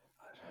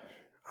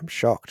 I'm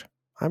shocked.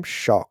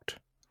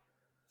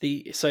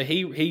 So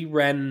he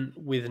ran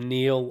with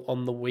Neil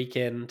on the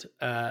weekend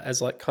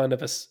as like kind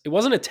of it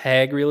wasn't a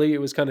tag really,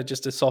 it was kind of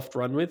just a soft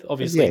run with.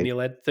 Obviously Neil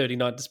had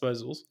 39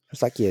 disposals.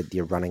 It's like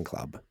your running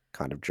club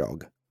kind of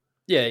jog.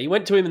 Yeah, he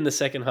went to him in the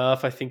second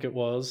half, I think it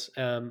was.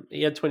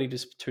 He had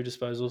 22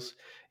 disposals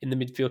in the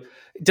midfield.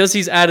 Does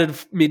his added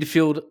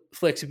midfield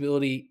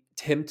flexibility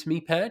tempt me,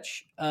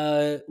 Patch?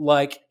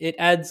 Like it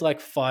adds like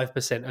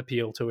 5%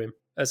 appeal to him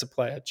as a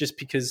player, just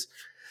because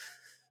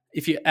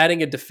if you're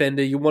adding a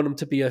defender, you want him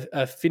to be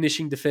a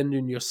finishing defender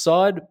in your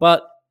side.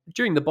 But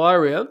during the bye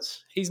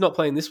rounds, he's not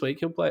playing this week.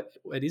 He'll play.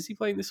 Wait, is he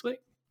playing this week?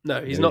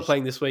 No, he's not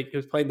playing this week. He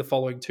was playing the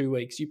following 2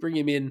 weeks. You bring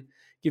him in,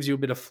 gives you a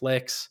bit of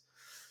flex.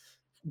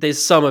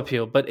 There's some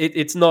appeal, but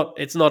it's not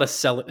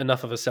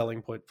enough of a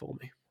selling point for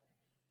me.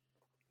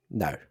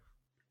 No,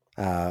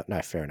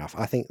 fair enough.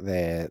 I think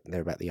they're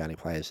about the only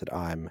players that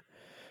I'm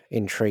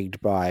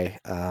intrigued by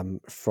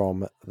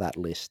from that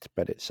list.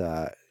 But it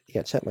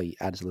certainly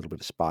adds a little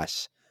bit of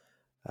spice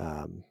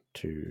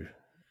to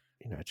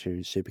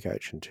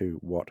Supercoach and to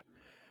what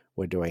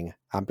we're doing.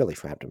 Billy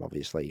Frampton,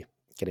 obviously,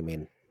 get him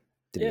in.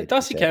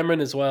 Darcy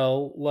Cameron as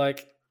well.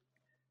 Like,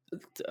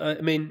 I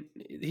mean,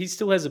 he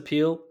still has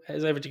appeal.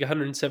 Has averaging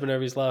 107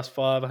 over his last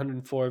 5,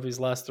 104 over his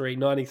last 3,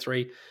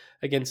 93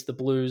 against the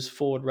Blues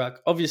forward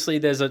ruck. Obviously,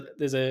 there's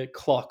a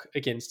clock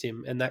against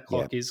him, and that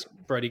clock is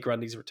Brody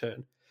Grundy's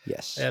return.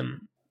 Yes,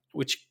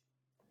 which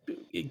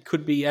it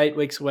could be 8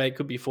 weeks away, it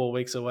could be 4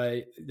 weeks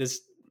away.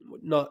 I'm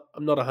not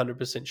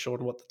 100% sure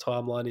on what the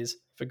timeline is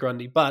for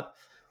Grundy, but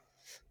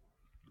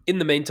in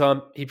the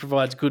meantime, he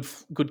provides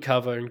good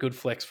cover and good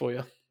flex for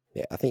you.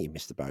 Yeah, I think you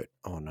missed the boat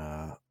on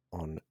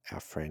our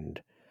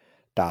friend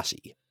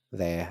Darcy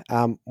there.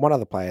 One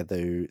other player,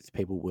 though,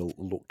 people will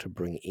look to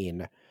bring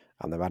in,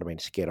 they might have been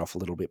scared off a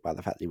little bit by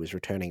the fact that he was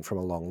returning from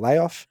a long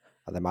layoff.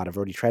 They might have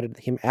already traded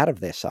him out of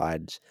their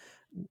sides.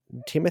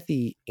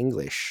 Timothy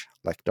English,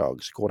 like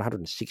dogs, scored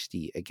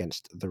 160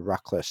 against the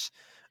ruckless,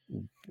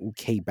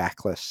 key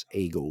backless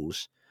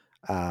Eagles,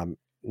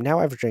 now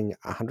averaging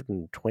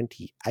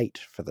 128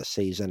 for the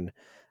season,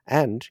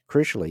 and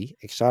crucially,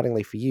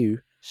 excitingly for you,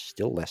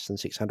 still less than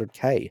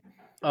 600k.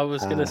 I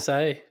was going to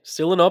say,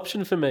 still an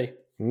option for me.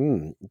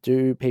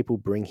 Do people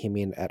bring him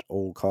in at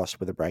all costs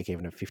with a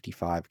break-even of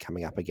 55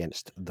 coming up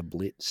against the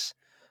Blitz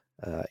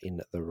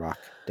in the ruck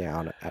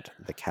down at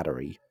the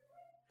Cattery?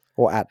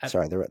 Or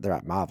they're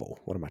at Marvel.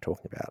 What am I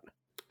talking about?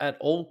 At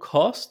all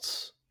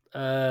costs?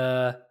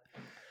 There's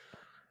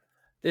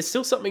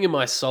still something in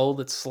my soul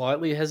that's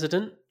slightly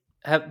hesitant.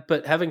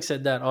 But having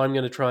said that, I'm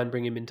going to try and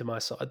bring him into my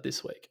side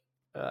this week.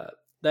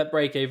 That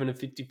break-even of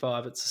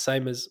 55, it's the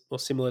same as or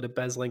similar to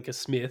Baslenka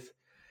Smith.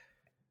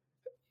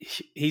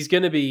 He's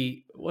going to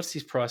be, what's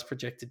his price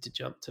projected to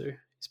jump to?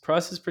 His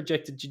price is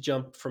projected to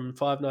jump from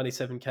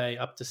 597k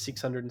up to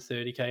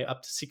 630k,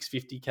 up to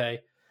 650k,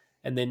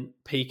 and then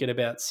peak at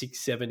about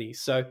 670.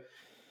 So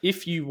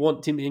if you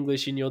want Tim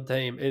English in your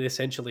team, it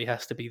essentially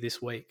has to be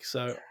this week.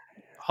 So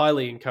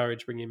highly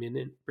encourage bringing him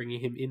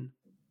in.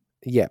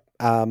 Yeah.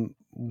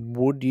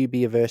 Would you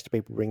be averse to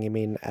people bringing him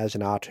in as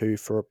an R2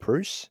 for a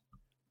Bruce?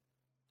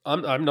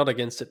 I'm not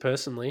against it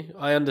personally.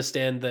 I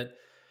understand that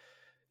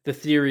the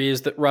theory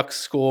is that rucks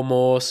score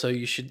more, so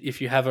you should,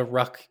 if you have a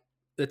ruck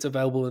that's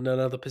available in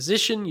another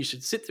position, you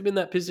should sit them in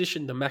that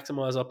position to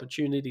maximize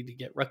opportunity to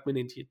get ruckman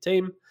into your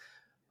team.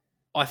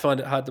 I find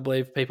it hard to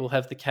believe people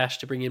have the cash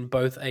to bring in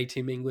both a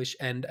Tim English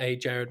and a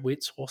Jared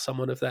Witts or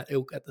someone of that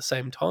ilk at the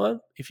same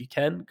time. If you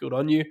can, good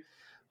on you.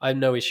 I have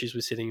no issues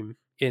with sitting him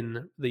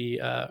in the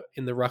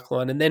ruck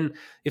line, and then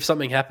if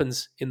something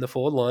happens in the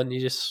forward line,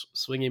 you just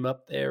swing him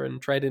up there and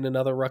trade in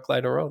another ruck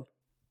later on.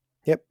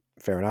 Yep,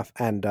 fair enough.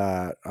 And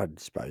I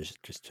suppose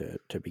just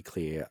to be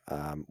clear,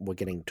 we're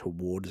getting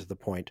towards the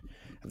point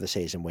of the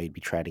season where you'd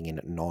be trading in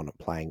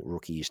non-playing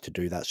rookies to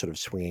do that sort of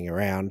swinging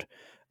around.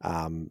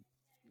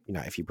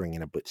 If you bring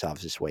in a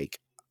Blitzarves this week,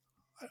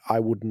 I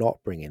would not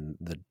bring in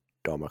the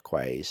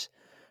Domaquays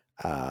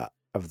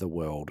of the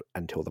world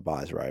until the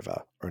buys are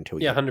over, or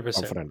until you're 100%.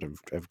 confident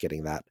of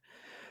getting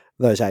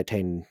those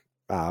 18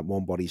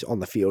 warm bodies on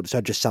the field. So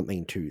just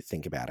something to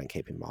think about and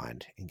keep in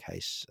mind in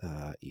case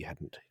you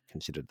hadn't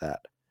considered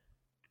that.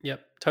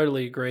 Yep,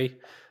 totally agree.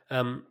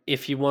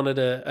 If you wanted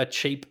a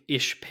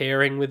cheap-ish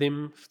pairing with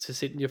him to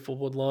sit in your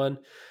forward line,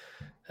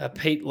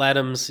 Pete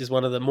Laddams is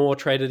one of the more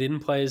traded-in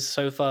players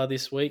so far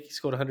this week. He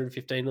scored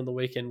 115 on the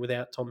weekend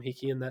without Tom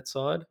Hickey in that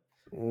side.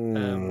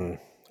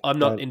 I'm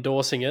not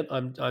endorsing it.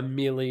 I'm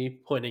merely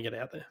pointing it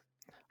out there.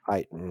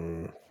 I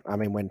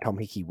mean, when Tom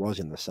Hickey was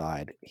in the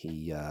side,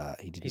 he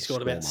didn't. He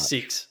scored about much.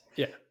 6.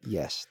 Yeah.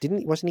 Yes.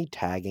 Wasn't he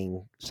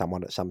tagging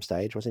someone at some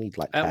stage? Wasn't he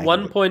At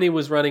one point, he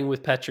was running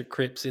with Patrick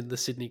Cripps in the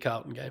Sydney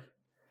Carlton game.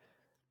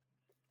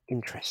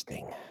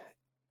 Interesting.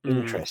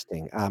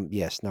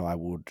 Yes. No, I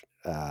would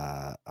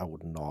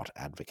not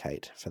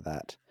advocate for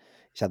that.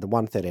 He's had the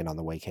 113 on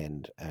the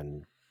weekend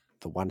and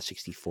the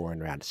 164 in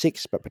round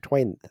 6, but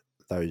between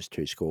those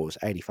two scores,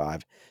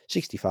 85,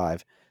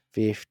 65,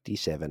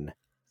 57,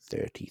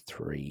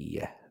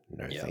 33.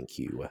 No, thank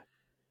you.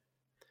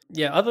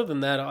 Yeah, other than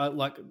that,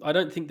 I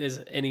don't think there's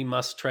any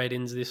must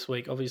trade-ins this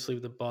week. Obviously,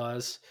 with the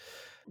buys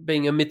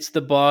being amidst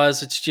the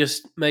buys, it's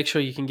just make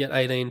sure you can get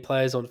 18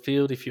 players on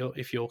field if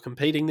you're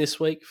competing this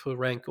week for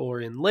rank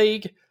or in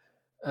league.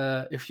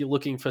 If you're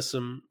looking for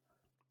some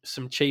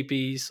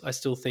cheapies, I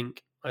still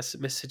think I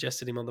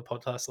suggested him on the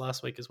podcast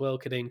last week as well.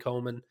 Kadeen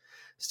Coleman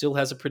still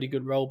has a pretty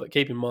good role, but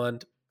keep in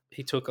mind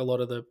he took a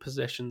lot of the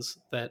possessions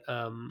that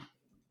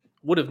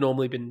would have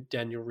normally been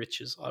Daniel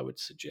Rich's, I would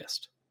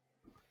suggest.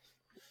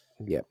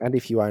 Yeah, and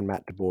if you own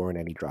Matt DeBoer in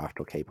any draft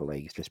or keeper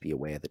leagues, just be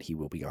aware that he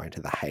will be going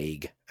to The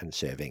Hague and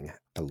serving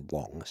a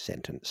long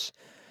sentence.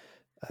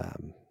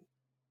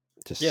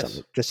 Just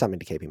something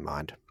to keep in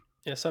mind.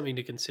 Yeah, something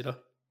to consider.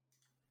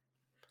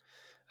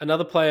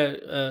 Another player,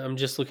 I'm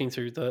just looking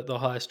through the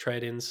highest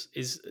trade-ins,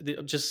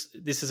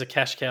 this is a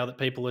cash cow that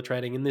people are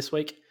trading in this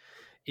week,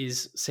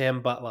 is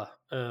Sam Butler,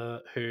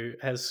 who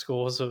has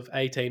scores of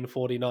 18,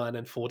 49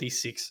 and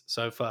 46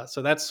 so far.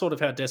 So that's sort of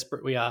how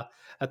desperate we are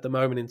at the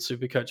moment in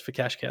Supercoach for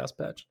cash cows,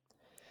 Patch.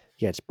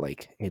 Yeah, it's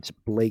bleak. It's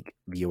bleak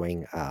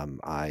viewing.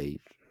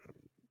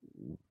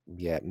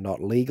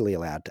 Not legally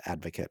allowed to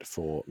advocate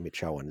for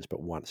Mitch Owens,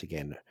 but once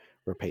again,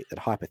 repeat that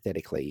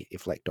hypothetically,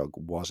 if Lekdog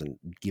wasn't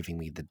giving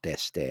me the death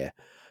stare,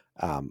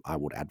 I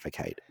would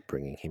advocate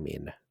bringing him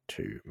in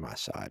to my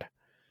side.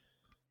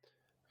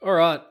 All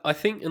right. I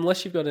think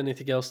unless you've got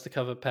anything else to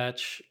cover,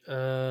 Patch,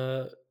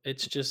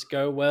 it's just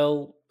go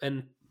well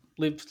and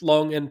live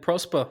long and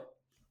prosper.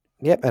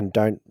 Yep, and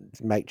don't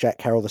make Jack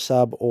Carroll the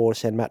sub or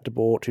send Matt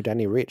DeBoer to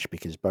Danny Rich,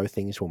 because both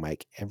things will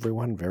make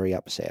everyone very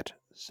upset.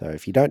 So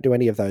if you don't do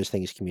any of those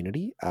things,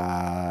 community,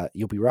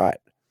 you'll be right.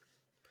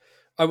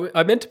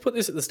 I meant to put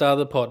this at the start of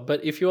the pod,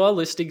 but if you are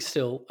listening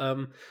still,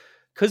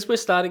 because we're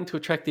starting to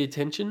attract the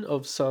attention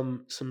of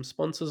some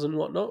sponsors and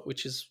whatnot,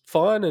 which is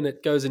fine, and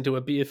it goes into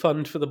a beer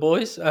fund for the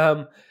boys.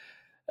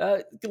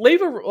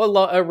 Leave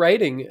a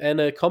rating and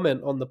a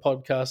comment on the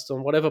podcast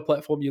on whatever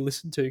platform you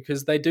listen to,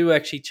 because they do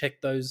actually check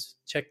those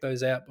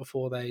out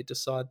before they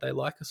decide they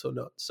like us or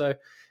not. So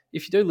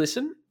if you do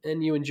listen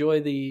and you enjoy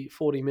the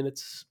 40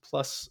 minutes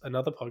plus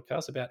another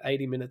podcast, about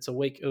 80 minutes a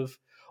week of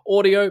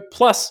audio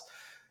plus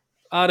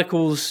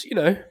articles,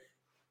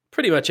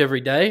 pretty much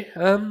every day,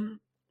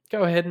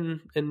 go ahead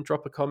and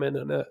drop a comment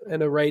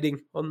and a rating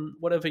on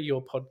whatever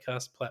your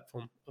podcast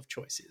platform of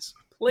choice is.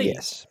 Please.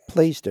 Yes,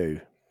 please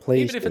do.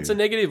 Please, even if it's a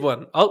negative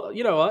one,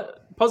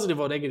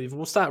 positive or negative,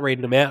 we'll start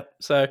reading them out.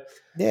 So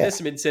there's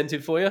some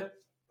incentive for you.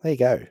 There you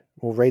go.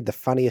 We'll read the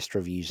funniest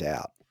reviews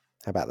out.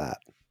 How about that?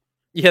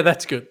 Yeah,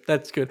 that's good.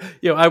 That's good.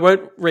 I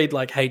won't read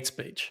like hate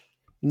speech.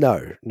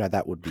 No,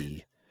 that would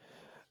be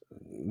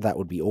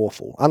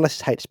awful. Unless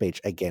it's hate speech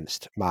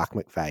against Mark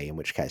McVeigh, in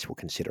which case we'll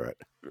consider it.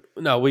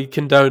 No, we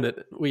condone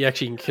it. We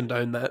actually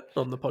condone that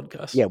on the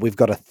podcast. Yeah, we've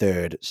got a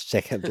third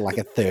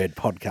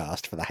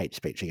podcast for the hate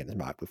speech against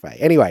Mark McVeigh.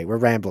 Anyway, we're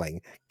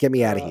rambling. Get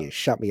me out of here.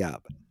 Shut me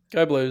up.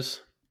 Go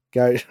Blues.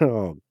 Go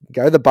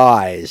the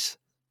Buys.